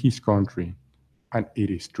in his country. And it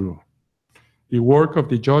is true. The work of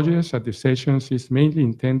the judges at the sessions is mainly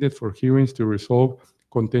intended for hearings to resolve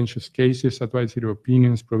contentious cases, advisory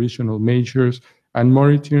opinions, provisional measures, and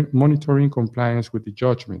monitoring compliance with the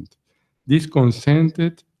judgment. This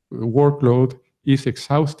concentrated workload is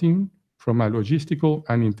exhausting from a logistical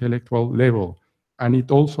and intellectual level, and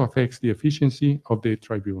it also affects the efficiency of the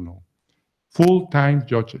tribunal. Full-time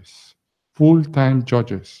judges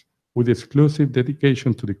with exclusive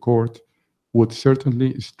dedication to the court would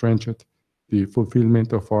certainly strengthen the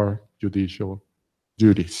fulfillment of our judicial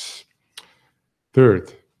duties.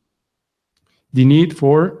 Third, the need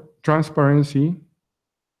for transparency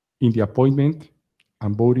in the appointment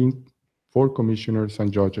and voting for commissioners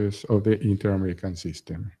and judges of the Inter-American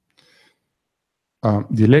system.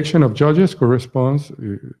 The election of judges corresponds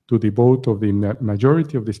to the vote of the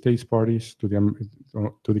majority of the states parties to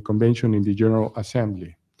the convention in the General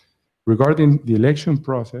Assembly. Regarding the election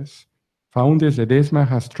process, Founders Ledesma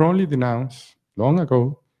has strongly denounced long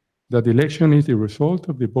ago that the election is the result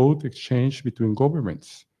of the vote exchange between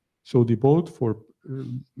governments. So the vote for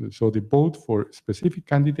specific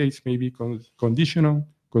candidates may be conditioned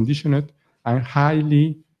and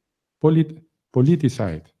highly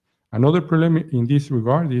politicized. Another problem in this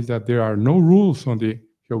regard is that there are no rules on the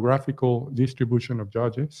geographical distribution of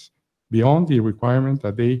judges beyond the requirement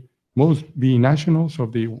that they must be nationals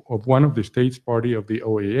of one of the states party of the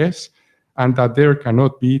OAS, and that there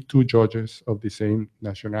cannot be two judges of the same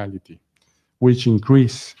nationality, which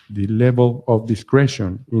increase the level of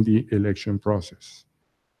discretion in the election process.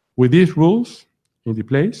 With these rules in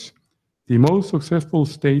place, the most successful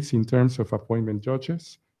states in terms of appointment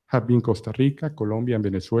judges have been Costa Rica, Colombia, and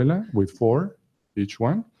Venezuela with 4 each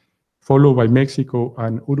one, followed by Mexico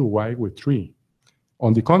and Uruguay with 3.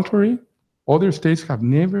 On the contrary, other states have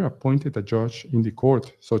never appointed a judge in the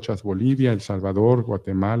court, such as Bolivia, El Salvador,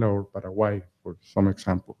 Guatemala, or Paraguay, for some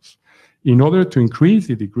examples. In order to increase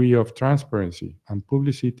the degree of transparency and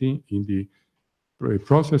publicity in the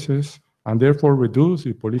processes, and therefore reduce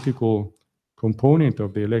the political component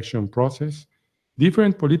of the election process,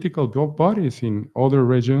 different political bodies in other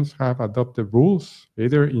regions have adopted rules,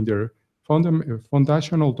 either in their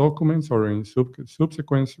foundational documents or in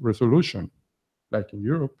subsequent resolution, like in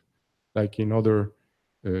Europe, like in other,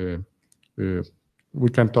 we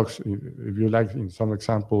can talk, if you like, in some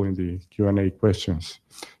example in the Q&A questions.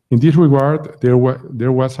 In this regard,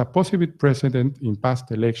 there was a positive precedent in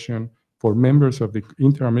past election for members of the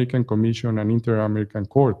Inter-American Commission and Inter-American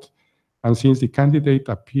Court. And since the candidate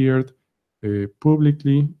appeared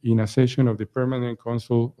publicly in a session of the Permanent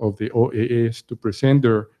Council of the OAS to present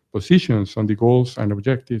their positions on the goals and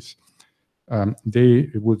objectives they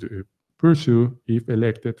would pursue if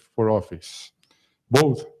elected for office.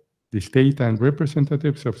 Both the state and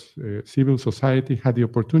representatives of civil society had the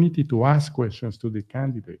opportunity to ask questions to the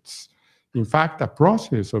candidates. In fact, a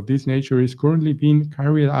process of this nature is currently being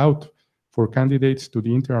carried out for candidates to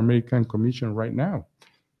the Inter-American Commission right now.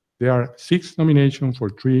 There are 6 nominations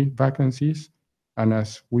for 3 vacancies, and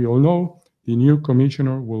as we all know, the new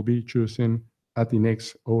commissioner will be chosen at the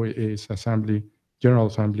next OAS Assembly, General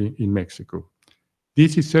Assembly in Mexico.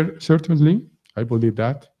 This is certainly, I believe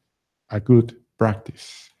that, a good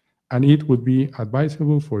practice. And it would be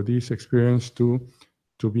advisable for this experience to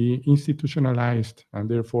be institutionalized and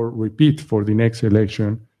therefore repeat for the next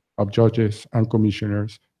election of judges and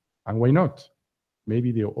commissioners. And why not?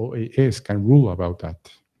 Maybe the OAS can rule about that.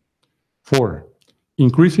 4,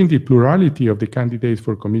 increasing the plurality of the candidates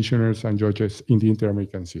for commissioners and judges in the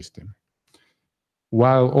Inter-American system.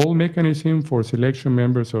 While all mechanisms for selection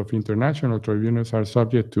members of international tribunals are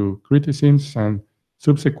subject to criticisms and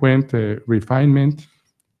subsequent refinement,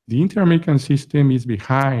 the Inter-American system is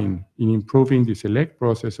behind in improving the select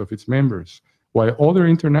process of its members, while other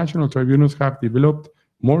international tribunals have developed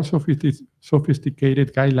more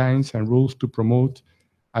sophisticated guidelines and rules to promote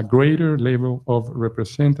a greater level of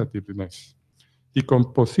representativeness. The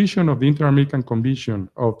composition of the Inter-American Convention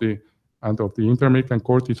of the Inter-American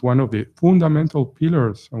Court is one of the fundamental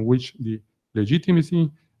pillars on which the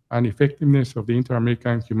legitimacy and effectiveness of the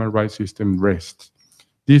Inter-American human rights system rests.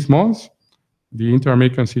 This month, the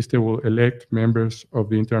Inter-American system will elect members of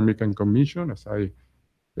the Inter-American Commission, as I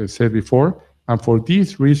said before, and for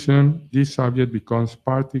this reason, this subject becomes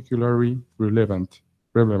particularly relevant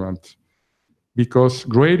because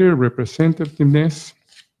greater representativeness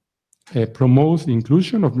promotes the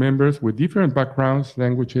inclusion of members with different backgrounds,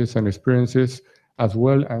 languages, and experiences, as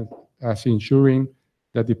well as ensuring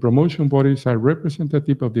that the promotion bodies are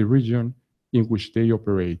representative of the region in which they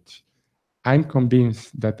operate. I'm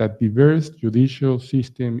convinced that a diverse judicial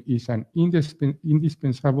system is an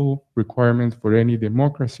indispensable requirement for any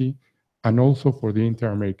democracy and also for the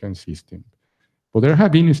Inter-American system. But there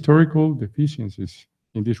have been historical deficiencies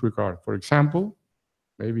in this regard. For example,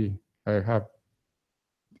 maybe I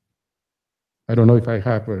don't know if I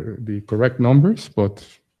have the correct numbers, but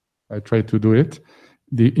I try to do it.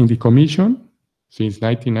 In the Commission, since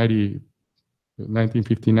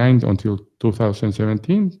 1959 until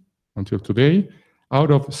 2017, until today,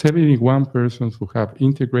 out of 71 persons who have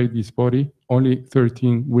integrated this body, only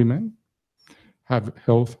 13 women have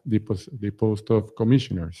held the post of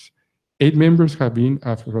commissioners. 8 members have been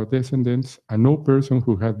Afro-descendants, and no person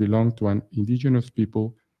who has belonged to an indigenous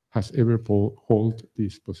people has ever held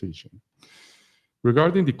this position.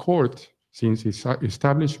 Regarding the court, since its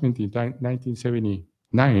establishment in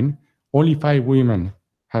 1979, only 5 women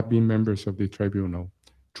have been members of the tribunal,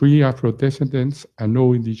 3 Afro-descendants and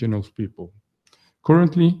no indigenous people.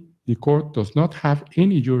 Currently, the court does not have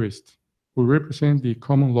any jurists who represent the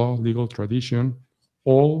common law legal tradition.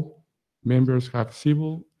 All members have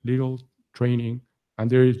civil legal training, and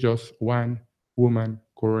there is just 1 woman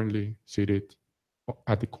currently seated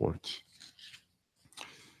at the court.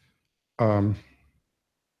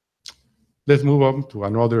 Let's move on to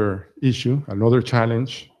another issue, another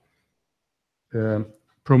challenge.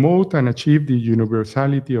 Promote and achieve the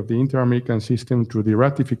universality of the Inter-American system through the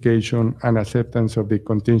ratification and acceptance of the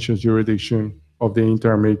contentious jurisdiction of the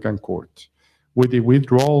Inter-American Court. With the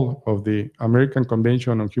withdrawal of the American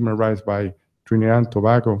Convention on Human Rights by Trinidad and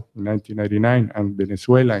Tobago in 1999 and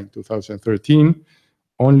Venezuela in 2013,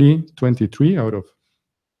 only 23 out of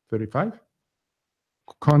 35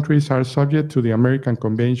 countries are subject to the American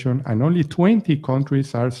Convention, and only 20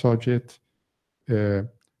 countries are subject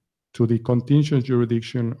to the contentious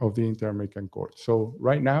jurisdiction of the Inter-American Court. So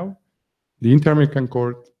right now, the Inter-American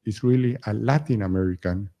Court is really a Latin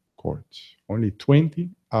American court. Only 20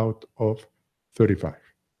 out of 35.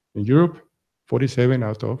 In Europe, 47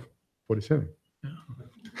 out of 47.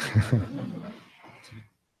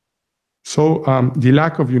 So the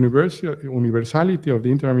lack of universality of the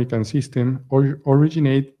Inter-American system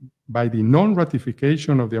originate by the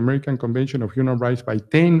non-ratification of the American Convention of Human Rights by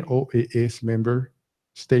 10 OAS member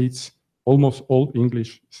states, almost all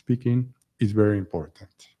English speaking, is very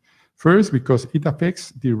important. First, because it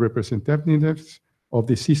affects the representativeness of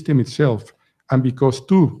the system itself, and because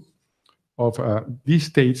 2 of these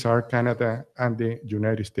states are Canada and the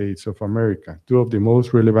United States of America, 2 of the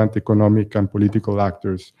most relevant economic and political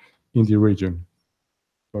actors in the region.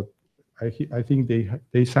 But I think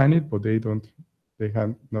they signed it, but they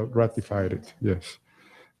have not ratified it, yes.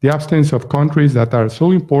 The absence of countries that are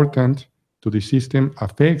so important to the system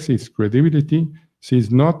affects its credibility,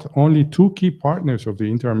 since not only 2 key partners of the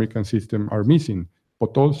Inter-American system are missing,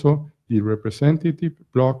 but also the representative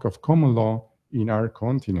bloc of common law in our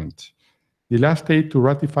continent. The last state to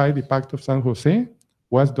ratify the Pact of San Jose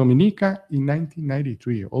was Dominica in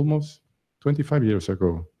 1993, almost 25 years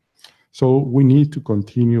ago. So we need to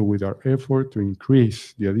continue with our effort to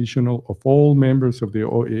increase the additional of all members of the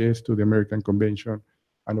OAS to the American Convention,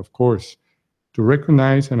 and of course, to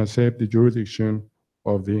recognize and accept the jurisdiction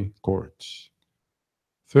of the courts.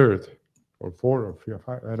 Third, or 4 or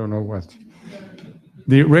 5, I don't know what.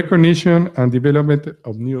 The recognition and development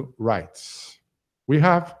of new rights. We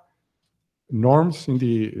have norms in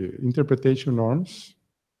the interpretation norms,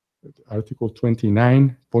 Article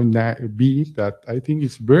 29.9b, that I think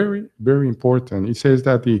is very, very important. It says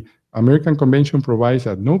that the American Convention provides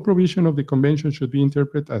that no provision of the convention should be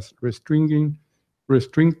interpreted as restricting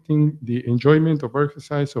the enjoyment or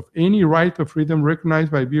exercise of any right of freedom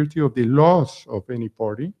recognized by virtue of the laws of any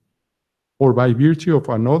party, or by virtue of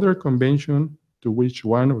another convention to which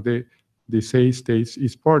one of the said states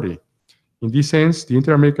is party. In this sense, the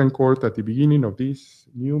Inter-American Court at the beginning of this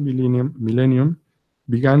new millennium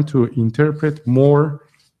began to interpret more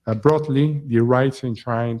broadly the rights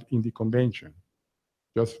enshrined in the convention.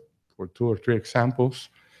 Just for 2 or 3 examples,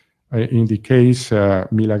 In the case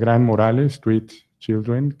Milagran Morales, Street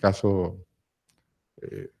Children, caso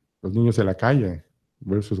Los Niños de la Calle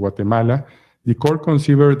versus Guatemala, the court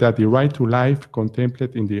considered that the right to life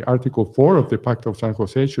contemplated in the Article 4 of the Pact of San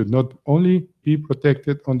Jose should not only be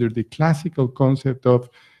protected under the classical concept of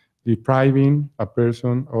depriving a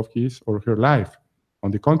person of his or her life.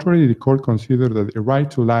 On the contrary, the court considered that the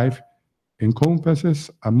right to life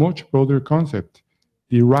encompasses a much broader concept,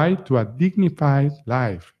 the right to a dignified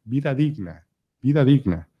life, vida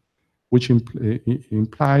digna, which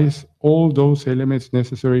implies all those elements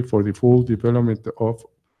necessary for the full development of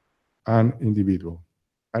an individual.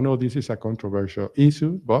 I know this is a controversial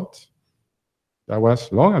issue, but that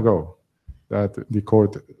was long ago that the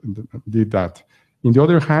court did that. On the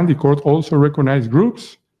other hand, the court also recognized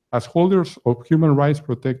groups as holders of human rights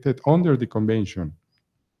protected under the convention.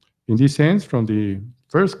 In this sense, from the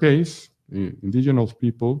first case, the indigenous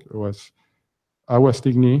people, it was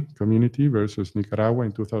Aguastigny community versus Nicaragua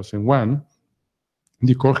in 2001,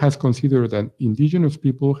 the court has considered that indigenous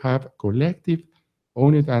people have collective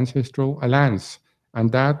owned ancestral lands, and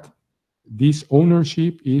that this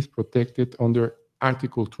ownership is protected under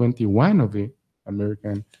Article 21 of the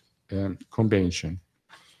American Convention.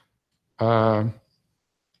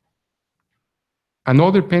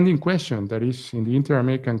 Another pending question that is in the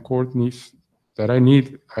Inter-American Court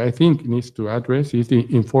I think needs to address is the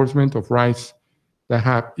enforcement of rights that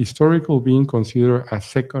have historically been considered as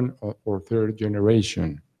second or third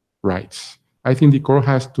generation rights. I think the court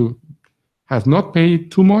has not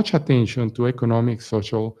paid too much attention to economic,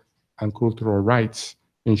 social, and cultural rights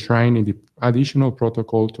enshrined in the additional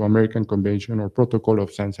protocol to American Convention or Protocol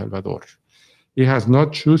of San Salvador. It has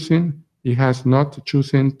not chosen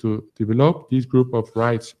to develop this group of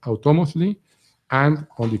rights autonomously, and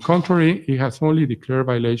on the contrary, it has only declared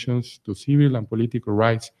violations to civil and political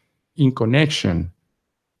rights in connection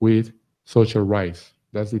with social rights.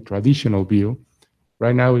 That's the traditional view.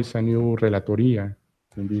 Right now, it's a new relatoria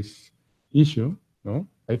in this issue. No,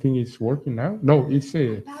 I think it's working now. No, it's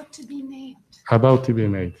About to be named. about to be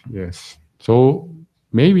made. Yes. So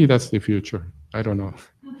maybe that's the future. I don't know.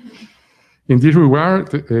 In this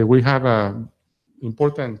regard, we have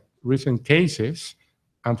important recent cases,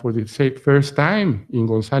 and for the first time in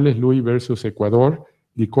González Luis versus Ecuador,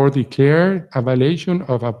 the court declared a violation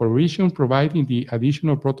of a provision providing the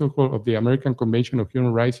additional protocol of the American Convention of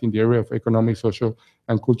Human Rights in the area of economic, social,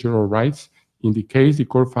 and cultural rights. In the case, the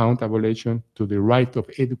court found a violation to the right of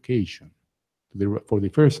education. For the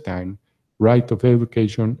first time, right of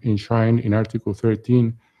education enshrined in Article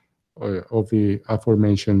 13 of the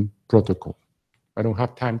aforementioned protocol. I don't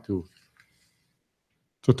have time to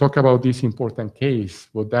talk about this important case,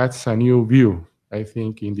 but that's a new view, I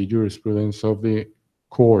think, in the jurisprudence of the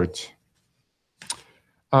court.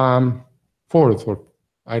 Fourth, or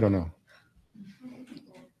I don't know,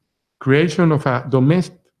 creation of a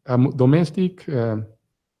domestic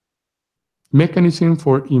mechanism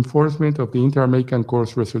for enforcement of the Inter-American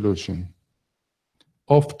Court's resolution.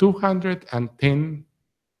 Of 210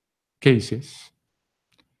 cases,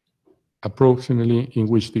 approximately, in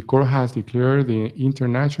which the court has declared the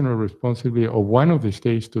international responsibility of one of the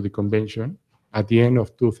states to the convention at the end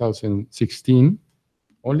of 2016,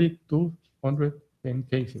 only 210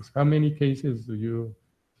 cases. How many cases do you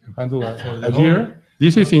handle a year?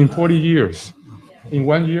 This is in 40 years. In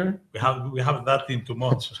 1 year? We have that in 2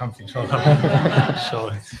 months or something. So,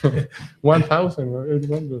 1,000 or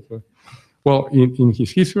 800. Well, in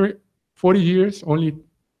his history, 40 years, only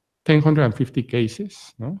 1,050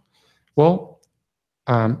 cases. No? Well,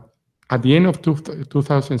 at the end of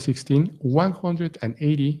 2016,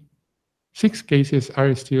 186 cases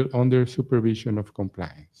are still under supervision of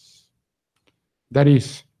compliance. That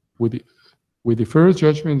is, with the first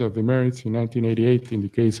judgment of the merits in 1988 in the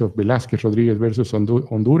case of Velázquez Rodríguez versus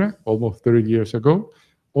Honduras, almost 30 years ago,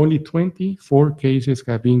 only 24 cases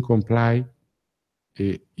have been complied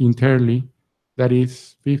internally. That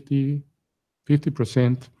is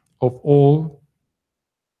 50% of all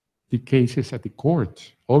the cases at the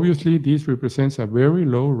court. Obviously, this represents a very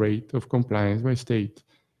low rate of compliance by states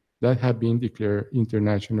that have been declared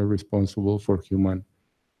internationally responsible for human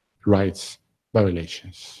rights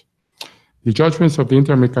violations. The judgments of the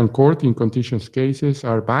Inter-American Court in contentious cases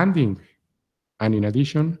are binding and, in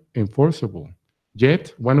addition, enforceable.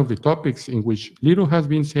 Yet, one of the topics in which little has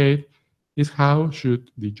been said is how should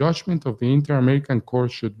the judgment of the Inter-American Court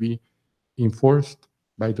should be enforced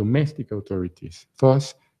by domestic authorities.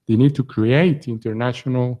 Thus, the need to create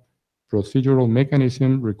international procedural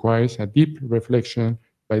mechanism requires a deep reflection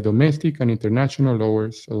by domestic and international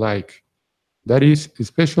lawyers alike. That is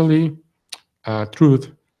especially true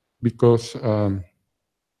because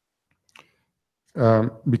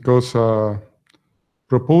because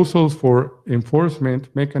proposals for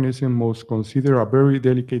enforcement mechanism must consider a very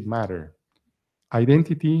delicate matter.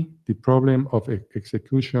 Identity, the problem of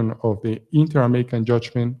execution of the inter-American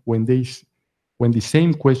judgment when the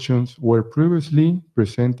same questions were previously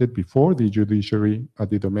presented before the judiciary at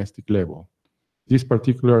the domestic level. This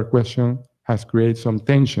particular question has created some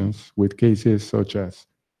tensions with cases such as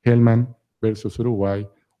Hellman versus Uruguay,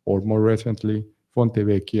 or more recently,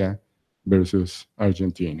 Fontevecchia versus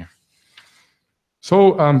Argentina.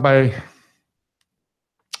 So by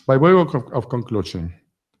way of conclusion,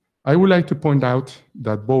 I would like to point out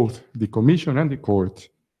that both the Commission and the Court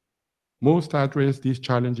must address these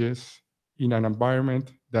challenges in an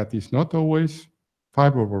environment that is not always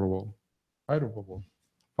favorable.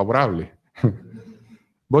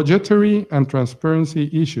 Budgetary and transparency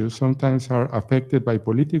issues sometimes are affected by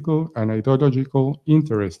political and ideological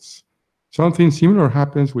interests. Something similar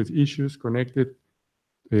happens with issues connected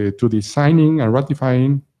to the signing and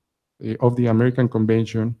ratifying of the American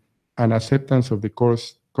Convention and acceptance of the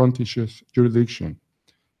Court's contentious jurisdiction.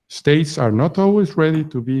 States are not always ready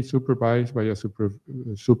to be supervised by a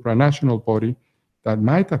supranational body that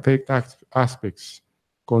might affect aspects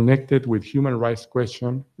connected with human rights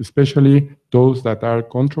questions, especially those that are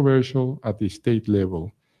controversial at the state level.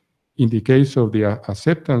 In the case of the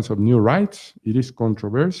acceptance of new rights, it is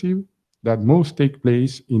controversial that most take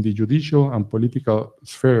place in the judicial and political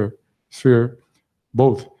sphere,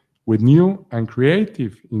 both with new and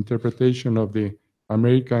creative interpretation of the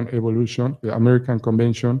American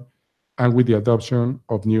Convention, and with the adoption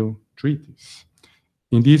of new treaties.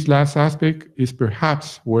 In this last aspect is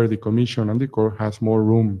perhaps where the Commission and the Court has more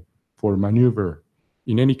room for maneuver.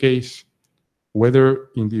 In any case, whether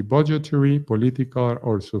in the budgetary, political,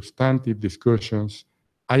 or substantive discussions,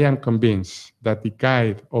 I am convinced that the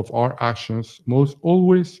guide of our actions must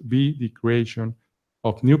always be the creation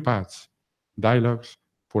of new paths, dialogues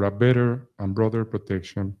for a better and broader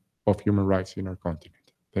protection of human rights in our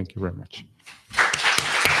continent. Thank you very much.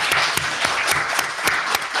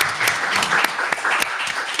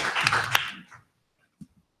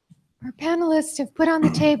 Our panelists have put on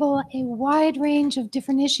the table a wide range of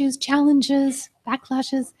different issues, challenges,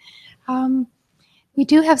 backlashes. We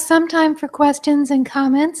do have some time for questions and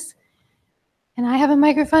comments. And I have a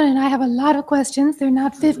microphone and I have a lot of questions. They're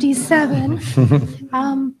not 57.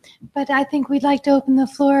 But I think we'd like to open the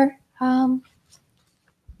floor.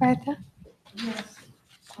 Bertha? Yes.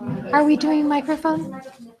 Are we doing microphone?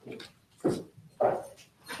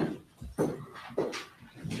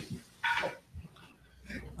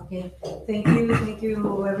 Okay, thank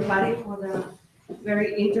you everybody for the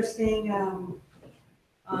very interesting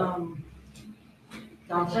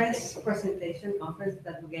conference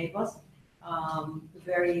that you gave us.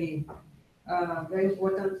 Very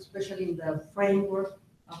important, especially in the framework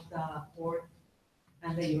of the court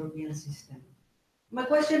and the European system. My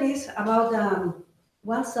question is about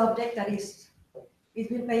one subject that it's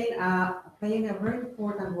been playing a very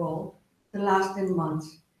important role the last 10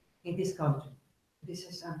 months in this country.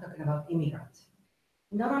 I'm talking about immigrants.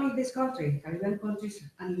 Not only in this country, Caribbean countries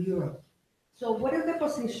and Europe. So what is the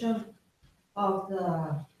position of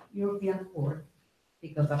the European Court,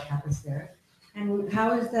 because that happens there, and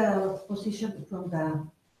how is the position from the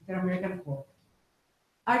American Court?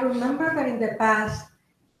 I remember that in the past,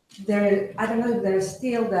 I don't know if there's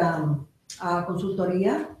still the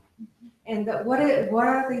consultoria, and what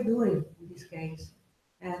are they doing in this case?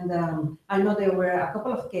 And I know there were a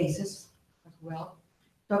couple of cases as well,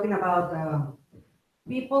 talking about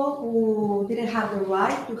people who didn't have the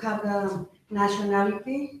right to have the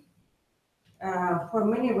nationality for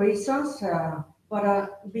many reasons,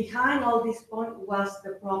 but behind all this point was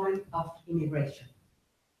the problem of immigration.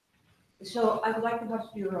 So I would like to have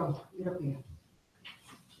your opinion.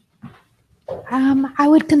 I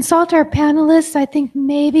would consult our panelists. I think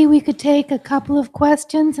maybe we could take a couple of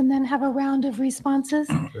questions and then have a round of responses.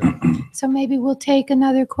 So maybe we'll take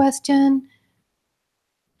another question.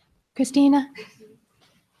 Christina?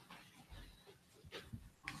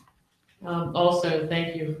 Also,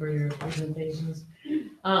 thank you for your presentations.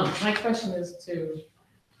 My question is to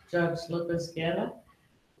Judge Lopez Guerra.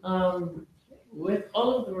 With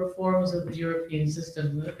all of the reforms of the European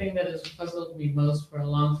system, the thing that has puzzled me most for a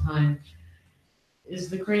long time is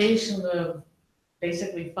the creation of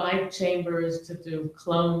basically 5 chambers to do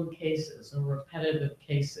clone cases or repetitive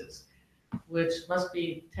cases, which must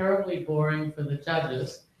be terribly boring for the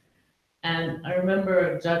judges. And I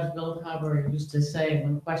remember Judge Wildhaber used to say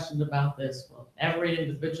when questioned about this, well, every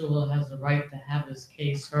individual has the right to have his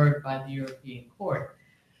case heard by the European Court.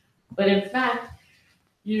 But in fact,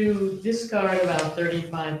 you discard about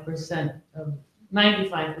 35% of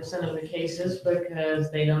 95% of the cases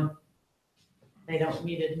because they don't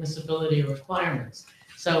meet admissibility requirements.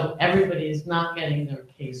 So everybody is not getting their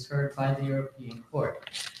case heard by the European Court.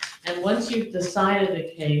 And once you've decided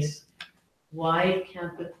a case, why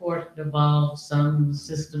can't the court evolve some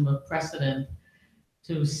system of precedent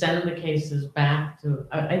to send the cases back to?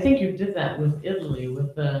 I think you did that with Italy,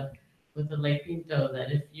 with the Le Pinto,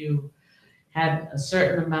 that if you had a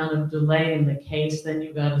certain amount of delay in the case, then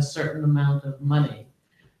you got a certain amount of money.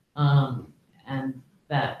 And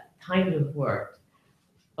that kind of worked.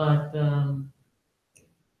 But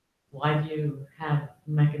why do you have a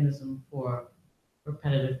mechanism for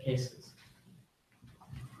repetitive cases?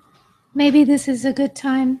 Maybe this is a good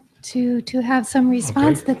time to have some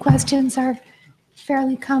response. Okay. The questions are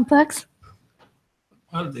fairly complex.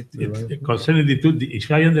 Well, concerning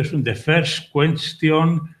if I understand, the first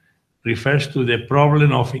question refers to the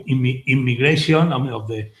problem of immigration. I mean,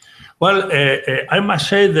 I must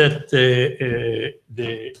say that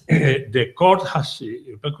the court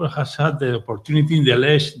has had the opportunity in the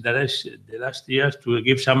last years to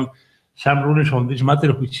give some rulings on this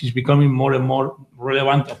matter, which is becoming more and more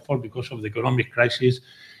relevant, of course, because of the economic crisis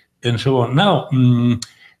and so on. Now,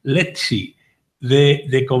 let's see.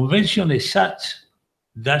 The convention as such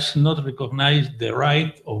does not recognize the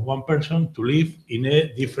right of one person to live in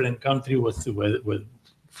a different country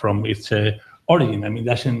from its origin. I mean,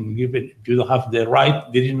 doesn't give it. You don't have the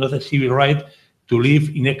right. There is not a civil right to live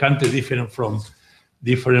in a country different from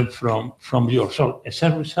yours. So, as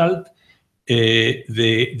a result,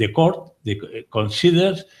 the court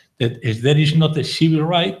considers that as there is not a civil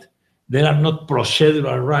right, there are not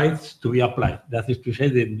procedural rights to be applied. That is to say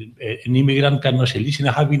that an immigrant cannot say, listen,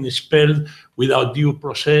 I have been expelled without due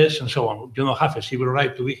process and so on. You don't have a civil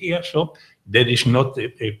right to be here, so there is not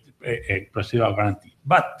a procedural guarantee.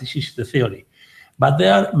 But this is the theory. But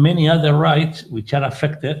there are many other rights which are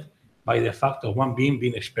affected by the fact of one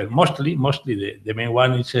being expelled. Mostly the main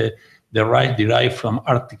one is the right derived from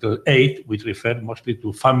Article 8, which refers mostly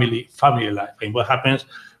to family life. And what happens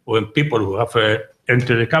when people who have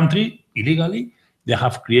entered the country illegally, they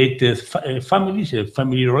have created families, a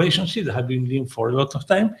family relationship, they have been living for a lot of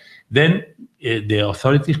time, then the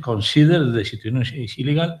authorities consider the situation is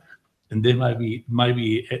illegal and they might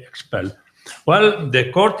be expelled. Well,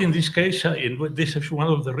 the court in this case, this is one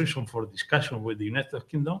of the reasons for discussion with the United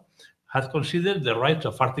Kingdom, has considered the rights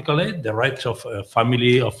of Article 8, the rights of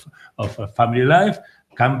family life,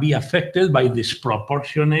 can be affected by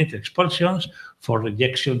disproportionate expulsions for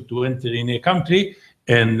rejection to enter in a country.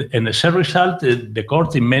 And as a result, the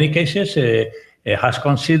court in many cases has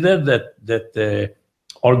considered that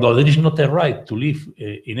although there is not a right to live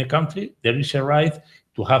in a country, there is a right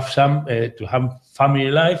to have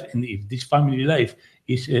family life. And if this family life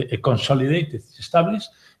is consolidated, established,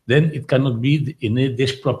 then it cannot be in a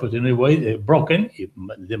disproportionate way broken.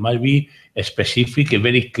 There might be a specific,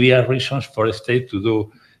 very clear reasons for a state to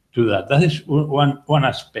do that. That is one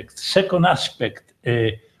aspect. Second aspect,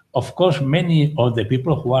 of course, many of the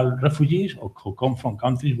people who are refugees or who come from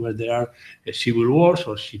countries where there are civil wars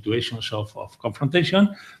or situations of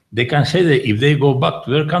confrontation, they can say that if they go back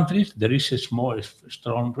to their countries, there is a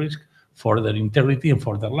strong risk for their integrity and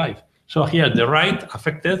for their life. So here, the right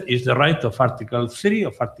affected is the right of Article 3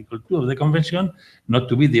 of Article 2 of the Convention, not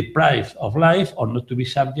to be deprived of life or not to be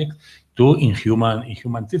subject to inhuman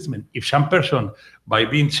treatment. If some person, by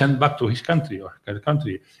being sent back to his country or her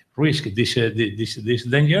country, risk these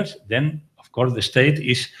dangers, then of course the state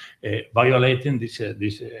is violating these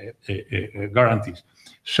guarantees.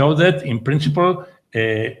 So that in principle,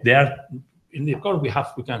 they are in the court. We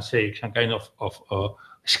can say some kind of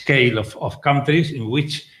scale of countries in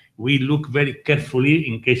which we look very carefully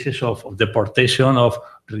in cases of deportation, of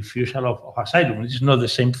refusal of asylum. This is not the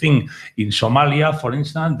same thing in Somalia, for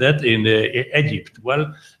instance, that in Egypt.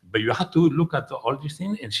 Well, but you have to look at all these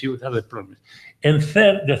things and see what are the problems. And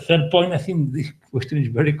the third point, I think this question is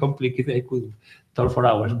very complicated. I could talk for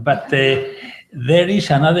hours. But there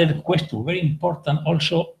is another question, very important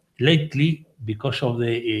also lately, because of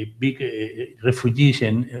the big refugees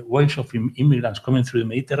and waves of immigrants coming through the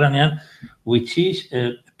Mediterranean, which is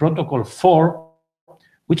Protocol 4,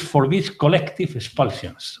 which forbids collective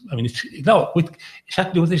expulsions. I mean,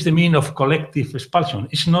 exactly what is the meaning of collective expulsion?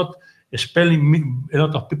 It's not expelling a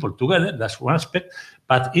lot of people together, that's one aspect,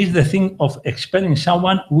 but it's the thing of expelling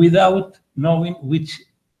someone without knowing which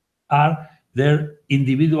are their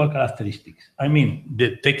individual characteristics. I mean,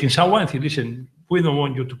 taking someone and say, listen, we don't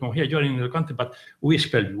want you to come here, you're in the country, but we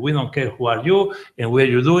expel you. We don't care who are you and where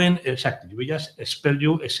you're doing, exactly. We just expel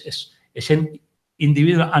you as an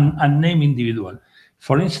individual, unnamed individual.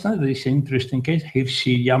 For instance, there is an interesting case,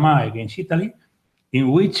 Hirsi Yama against Italy,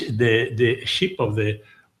 in which the ship of the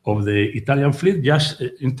Italian fleet just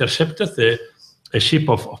intercepted a ship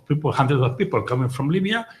of people, hundreds of people coming from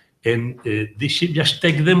Libya, and this ship just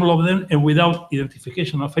take them, all of them, and without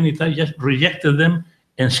identification of any type, just rejected them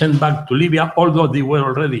and sent back to Libya, although they were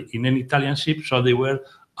already in an Italian ship, so they were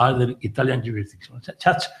under Italian jurisdiction.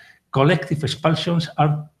 Such collective expulsions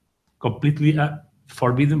are completely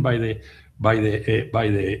forbidden by the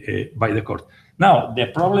court. Now, the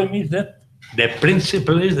problem is that the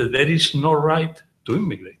principle is that there is no right to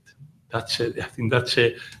immigrate. I think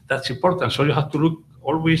that's important. So you have to look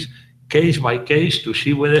always case by case to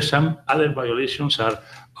see whether some other violations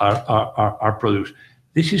are produced.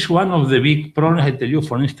 This is one of the big problems. I tell you,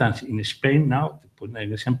 for instance, in Spain now, to put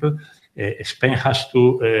an example, Spain has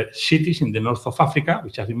two cities in the north of Africa,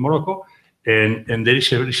 which are in Morocco, and there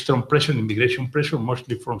is a very strong pressure, immigration pressure,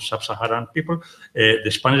 mostly from sub-Saharan people.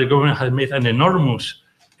 The Spanish government has made an enormous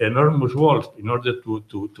wall in order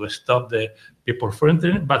to stop the people from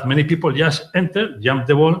entering, but many people just enter, jump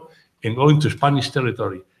the wall, and go into Spanish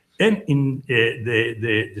territory. And in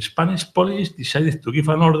the Spanish police decided to give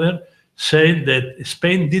an order saying that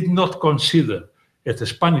Spain did not consider the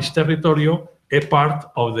Spanish territory a part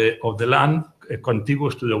of the land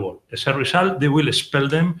contiguous to the wall. As a result, they will expel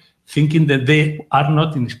them, thinking that they are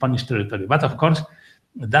not in Spanish territory. But of course,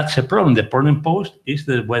 that's a problem. The problem posed is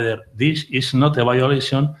that whether this is not a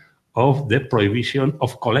violation of the prohibition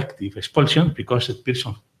of collective expulsion, because the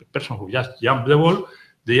person who just jumped the wall,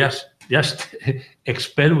 they just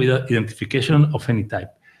expel without identification of any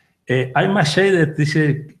type. I must say that this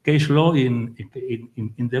is case law in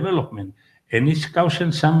development, and it's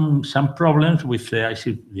causing some problems with I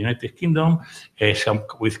see the United Kingdom,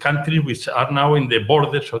 with countries which are now in the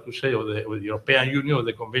border, so to say, of the European Union or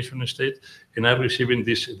the Convention States, and are receiving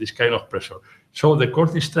this kind of pressure. So the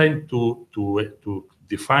court is trying to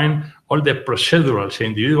define all the procedural and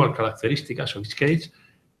individual characteristics of each case,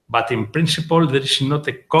 but in principle, there is not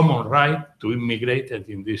a common right to immigrate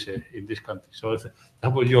in this country. So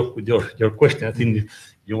that was your question. I think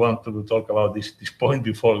you want to talk about this point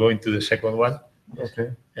before going to the second one.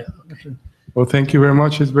 Okay. Yeah. Okay. Well, thank you very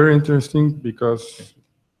much. It's very interesting because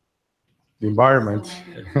the environment.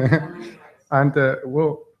 And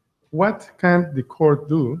well, what can the court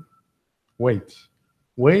do? Wait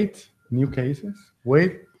new cases.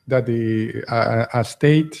 Wait that a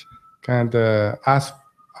state can ask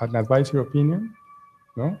an advisory opinion.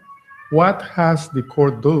 No, what has the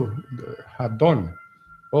court have done?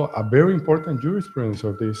 Well, a very important jurisprudence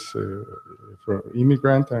of this for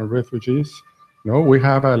immigrant and refugees. No, we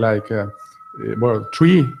have well,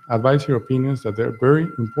 3 advisory opinions that are very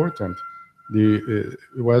important. It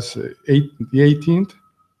was the 18th,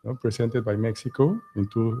 presented by Mexico in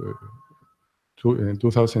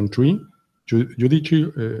 2003,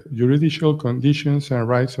 judicial conditions and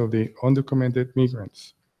rights of the undocumented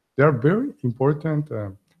migrants. There are very important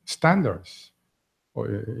standards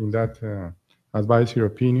in that advisory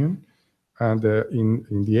opinion. And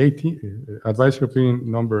in the advisory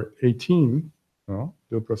opinion number 18,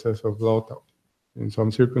 due process of law in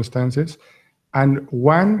some circumstances, and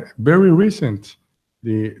one very recent,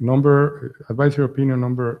 the advisory opinion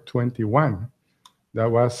number 21,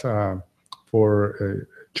 that was for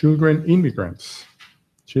children immigrants.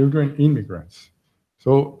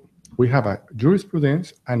 So we have a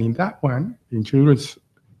jurisprudence, and in that one, in children's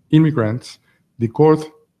immigrants, the court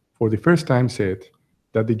for the first time said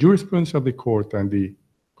that the jurisprudence of the court and the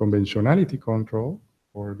conventionality control,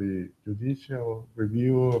 or the judicial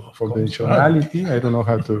review of conventionality, I don't know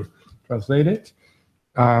how to translate it,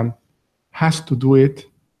 has to do it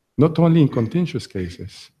not only in contentious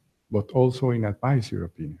cases, but also in advisory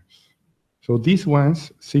opinions. So these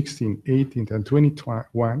ones, 16, 18, and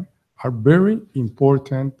 21, are very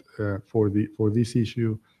important for this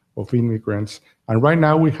issue of immigrants. And right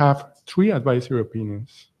now we have 3 advisory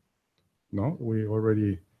opinions. No, we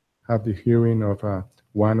already have the hearing of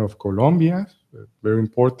one of Colombia, very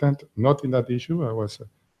important, not in that issue. I was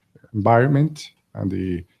environment and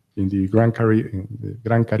in the Gran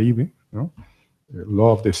Caribe,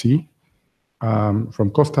 law of the sea,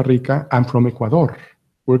 from Costa Rica and from Ecuador.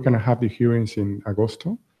 We're going to have the hearings in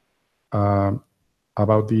Agosto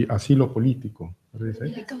about the asilo político. What do you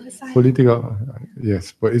say? Political,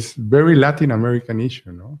 yes, but it's very Latin American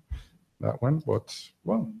issue, that one. But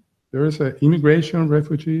well, there is immigration,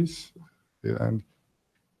 refugees, and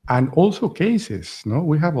also cases.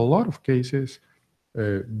 We have a lot of cases,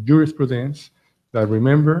 jurisprudence that,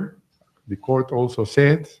 remember, the court also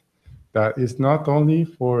said that it's not only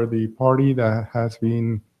for the party that has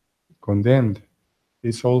been condemned,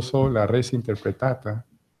 it's also la res interpretata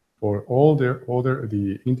for all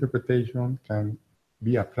the interpretation can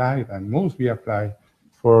be applied and must be applied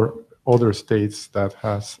for other states that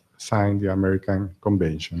has signed the American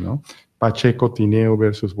Convention. No? Pacheco Tineo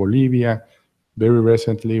versus Bolivia. Very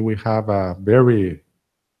recently, we have a very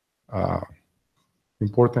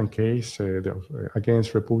important case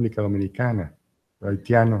against República Dominicana,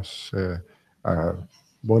 Haitianos,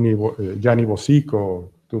 Gianni Bosico,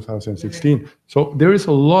 2016. So there is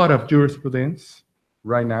a lot of jurisprudence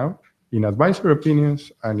right now in advisory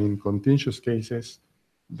opinions and in contentious cases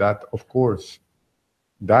that, of course,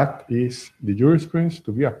 that is the jurisprudence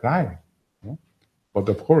to be applied. No? But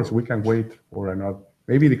of course, we can wait for another.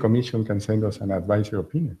 Maybe the Commission can send us an advisory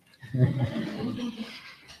opinion.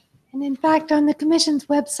 And in fact, on the Commission's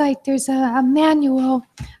website, there's a manual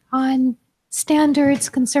on standards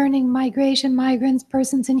concerning migration, migrants,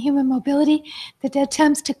 persons, and human mobility that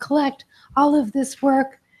attempts to collect all of this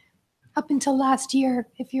work up until last year,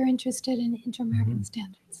 if you're interested in inter-American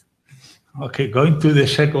standards. Okay, going to the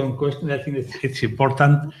second question, I think it's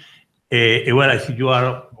important. Well, I think you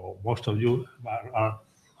are, or most of you are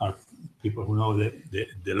people who know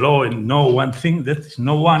the law and know one thing, that is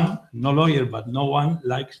no lawyer, but no one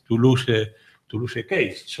likes to lose a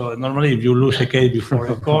case. So normally if you lose a case before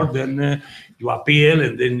a court, then you appeal,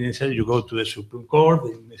 and then you go to the Supreme Court,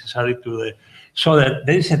 and necessary to the, so that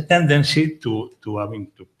there is a tendency to go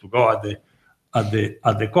at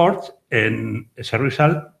the courts, and as a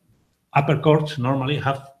result, upper courts normally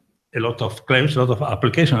have a lot of claims, a lot of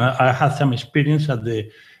applications. I had some experience at the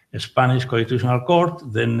Spanish Constitutional Court,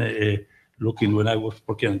 then looking when I was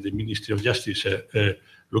working at the Ministry of Justice,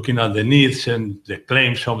 looking at the needs and the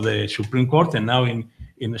claims of the Supreme Court, and now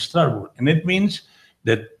in Strasbourg. And it means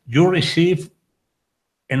that you receive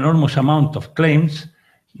enormous amount of claims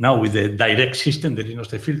now with the direct system, there is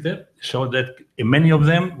not a filter, so that many of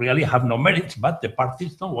them really have no merits, but the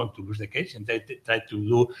parties don't want to lose the case, and they try to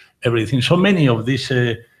do everything. So many of these,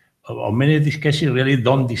 or many of these cases really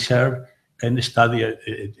don't deserve any study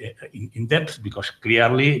in depth, because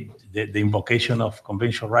clearly the invocation of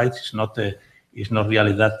conventional rights is not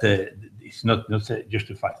really that, it's not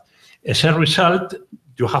justified. As a result,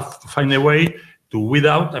 you have to find a way to weed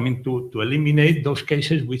out, to eliminate those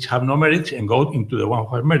cases which have no merits and go into the one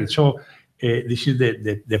who has merit. So this is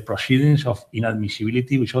the proceedings of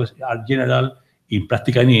inadmissibility, which are general in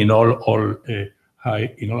practically in all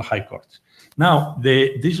high courts. Now,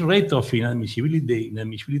 this rate of inadmissibility, the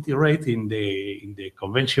inadmissibility rate in the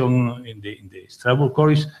convention in the Strasbourg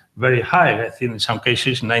court is very high. I think in some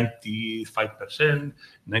cases 95%.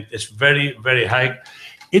 It's very, very high.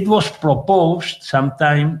 It was proposed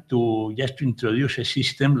sometime to just introduce a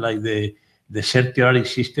system like the certiorari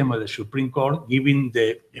system of the Supreme Court, giving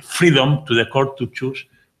the freedom to the court to choose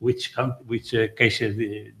which cases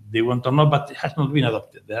they want or not, but it has not been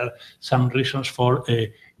adopted. There are some reasons for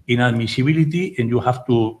inadmissibility, and you have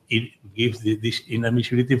to give this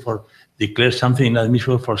inadmissibility for declare something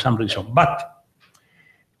inadmissible for some reason. But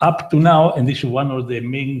up to now, and this is one of the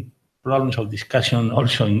main problems of discussion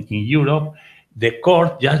also in Europe, the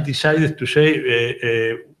court just decided to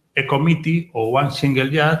say a committee or one single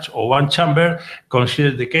judge or one chamber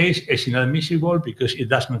considers the case as inadmissible because it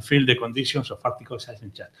doesn't fill the conditions of Article 7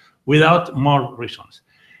 charge, without more reasons.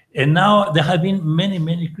 And now there have been many,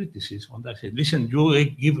 many criticisms on that. Listen, you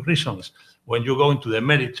give reasons when you go into the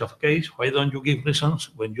merits of case. Why don't you give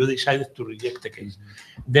reasons when you decided to reject the case?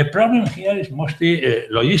 The problem here is mostly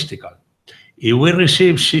logistical. If we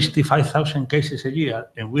receive 65,000 cases a year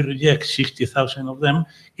and we reject 60,000 of them,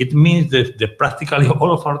 it means that practically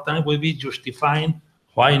all of our time will be justifying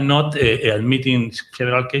why not admitting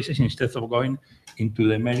several cases instead of going into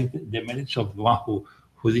the merits of the one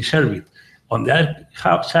who deserve it. On the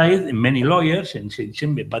other side, many lawyers and say,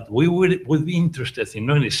 but we would be interested in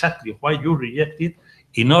knowing exactly why you reject it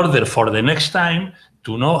in order for the next time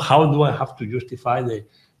to know how do I have to justify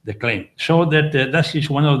the claim. So that is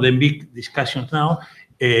one of the big discussions now.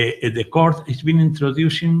 The court has been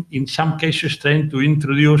introducing, in some cases, trying to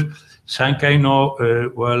introduce some kind of,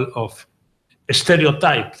 of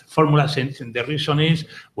stereotyped formulas, and the reason is,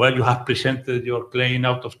 well, you have presented your claim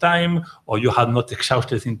out of time, or you have not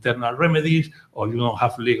exhausted internal remedies, or you don't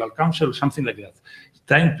have legal counsel, something like that.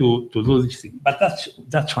 Trying to do this thing. But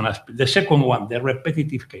that's one aspect. The second one, the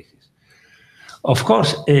repetitive cases. Of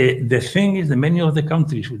course, the thing is that many of the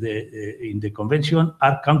countries in the convention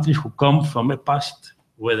are countries who come from a past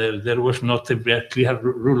where there was not a very clear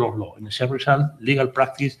rule of law. And as a result, legal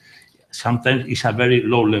practice sometimes is a very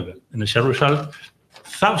low level. And as a result,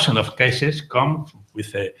 thousands of cases come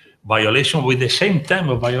with a violation with the same time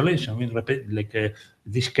of violation. I mean, like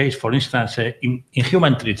this case, for instance,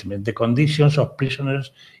 inhuman treatment, the conditions of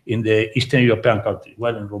prisoners in the Eastern European countries.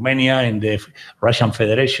 Well, in Romania, in the Russian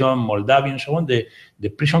Federation, Moldavia, and so on, the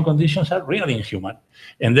prison conditions are really inhuman.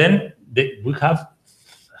 And then we have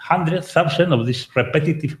hundreds, thousands of these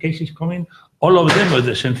repetitive cases coming. All of them are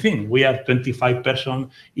the same thing. We have 25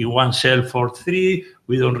 persons in one cell for 3.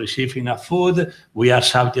 We don't receive enough food. We are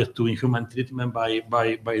subject to inhuman treatment by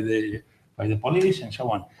the police and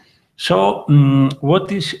so on. So,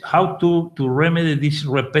 how to remedy these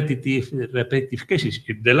repetitive cases?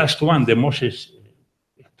 The last one, the most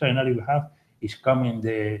extraordinary we have, is coming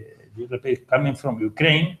from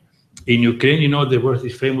Ukraine. In Ukraine, you know, there was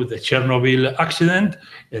this famous the Chernobyl accident.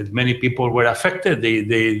 Many people were affected.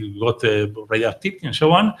 They got radioactivity and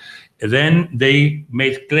so on. And then they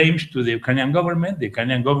made claims to the Ukrainian government. The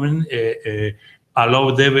Ukrainian government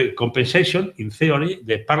allowed them compensation. In theory,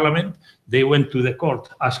 the parliament, they went to the court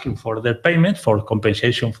asking for their payment for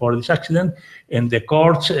compensation for this accident. And the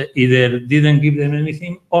courts either didn't give them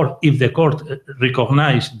anything, or if the court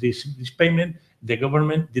recognized this payment, the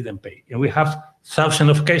government didn't pay. And we have thousands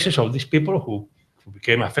of cases of these people who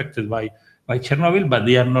became affected by Chernobyl, but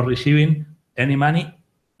they are not receiving any money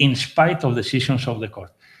in spite of decisions of the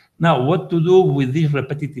court. Now, what to do with these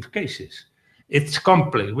repetitive cases? It's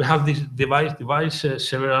complex. We have this device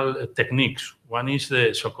several techniques. One is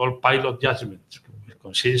the so-called pilot judgment. It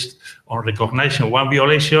consists on recognizing one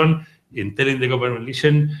violation, in telling the government,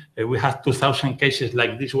 listen, we have 2,000 cases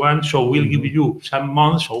like this one, so we'll give you some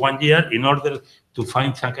months or 1 year in order to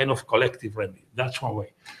find some kind of collective remedy. That's one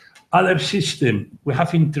way. Other system, we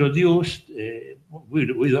have introduced, the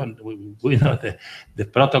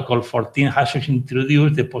Protocol 14 has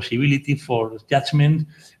introduced the possibility for judgment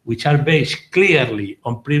which are based clearly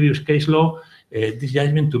on previous case law, this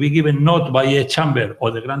judgment to be given not by a chamber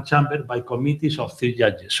or the Grand Chamber, by committees of 3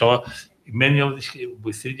 judges. So many of these,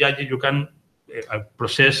 with 3 judges, you can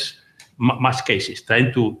process mass cases,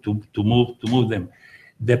 trying to move them.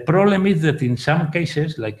 The problem is that in some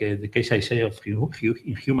cases, like the case I say of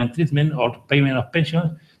inhuman treatment or payment of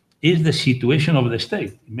pensions, is the situation of the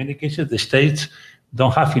state. In many cases, the states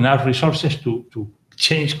don't have enough resources to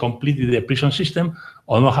change completely the prison system,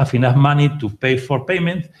 or don't have enough money to pay for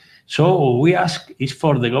payment. So what we ask is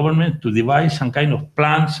for the government to devise some kind of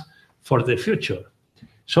plans for the future.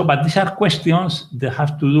 So, but these are questions that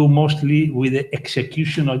have to do mostly with the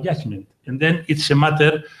execution of judgment. And then it's a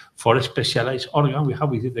matter for a specialized organ we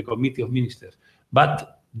have within the Committee of Ministers.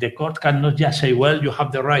 But the court cannot just say, well, you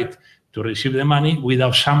have the right to receive the money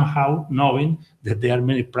without somehow knowing that there are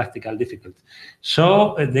many practical difficulties.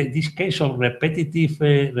 So this case of repetitive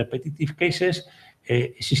cases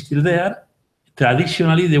is still there.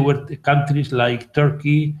 Traditionally, there were countries like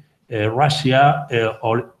Turkey, Russia,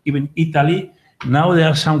 or even Italy. Now there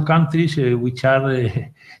are some countries which are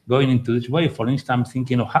going into this way. For instance, I'm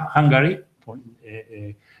thinking of Hungary.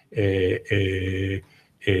 The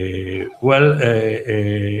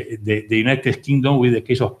United Kingdom with the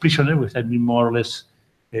case of prisoners, which has been more or less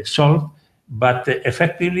solved. But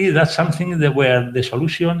effectively, that's something that where the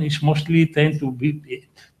solution is mostly tend to be a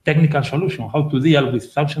technical solution, how to deal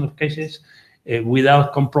with thousands of cases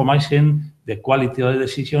without compromising the quality of the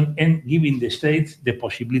decision and giving the states the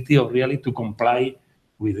possibility of really to comply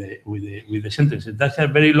with the sentences. That's a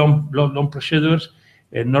very long procedures.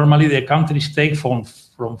 Normally, the countries take from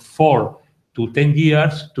 4 to 10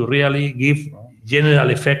 years to really give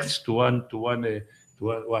general effects to one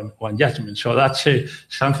judgment. So that's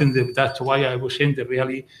something that's why I was saying that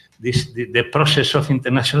really the process of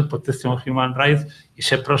international protection of human rights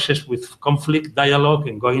is a process with conflict, dialogue,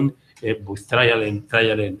 and going with trial and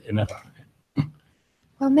error.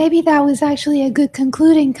 Well, maybe that was actually a good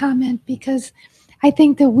concluding comment, because I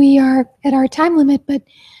think that we are at our time limit, but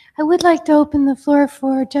I would like to open the floor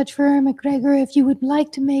for Judge Ferrer McGregor if you would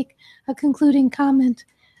like to make a concluding comment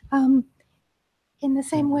in the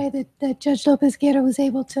same way that Judge Lopez Guerra was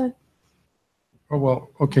able to. Oh,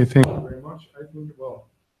 well, okay, thank you very much. I think, well,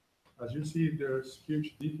 as you see, there's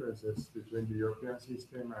huge differences between the European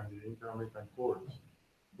system and the Inter-American courts.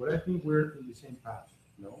 But I think we're in the same path,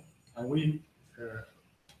 you know? And we,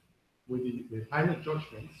 with the final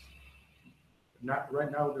judgments,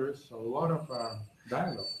 right now there's a lot of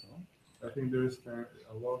dialogue. No? I think there's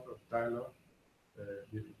a lot of dialogue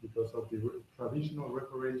because of the traditional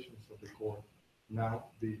reparations of the court. Now,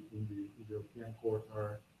 in the European court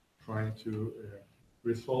are trying to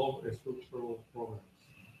resolve structural problems.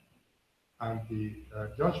 And the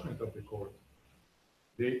judgment of the court,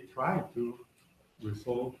 they try to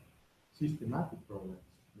resolve systematic problems.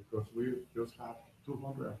 because we just have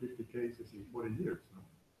 250 cases in 40 years. No?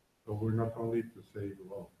 So we're not only to say,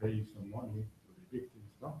 well, pay some money to the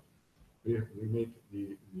victims, no. We make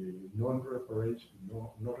the non-reparation,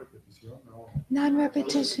 no repetition,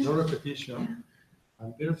 Non-repetition. no repetition.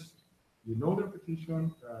 And there's the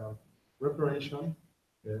non-repetition reparation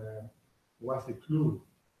was the clue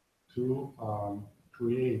to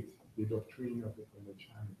create the doctrine of the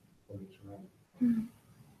conventionality.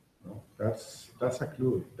 No, that's a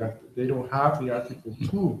clue that they don't have the Article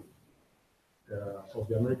 2 of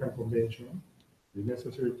the American Convention, the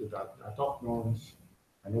necessary to adopt norms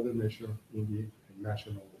and other measures in the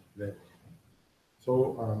national level.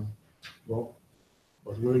 So, well,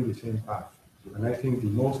 but we're in the same path. And I think the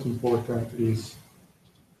most important is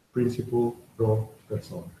principle pro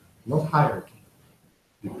persona, not hierarchy.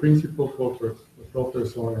 The principle pro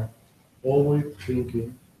persona, always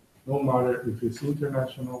thinking, no matter if it's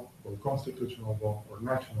international or constitutional law or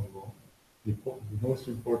national law, the most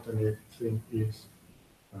important thing is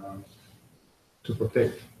to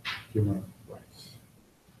protect human rights.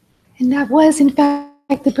 And that was, in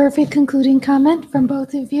fact, the perfect concluding comment from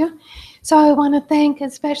both of you. So I want to thank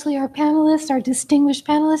especially our panelists, our distinguished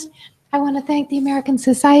panelists. I want to thank the American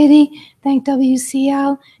Society, thank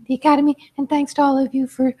WCL, the Academy, and thanks to all of you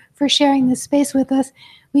for sharing this space with us.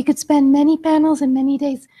 We could spend many panels and many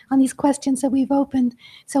days on these questions that we've opened,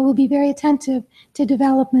 so we'll be very attentive to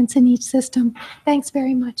developments in each system. Thanks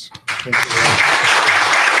very much. Thank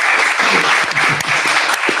you.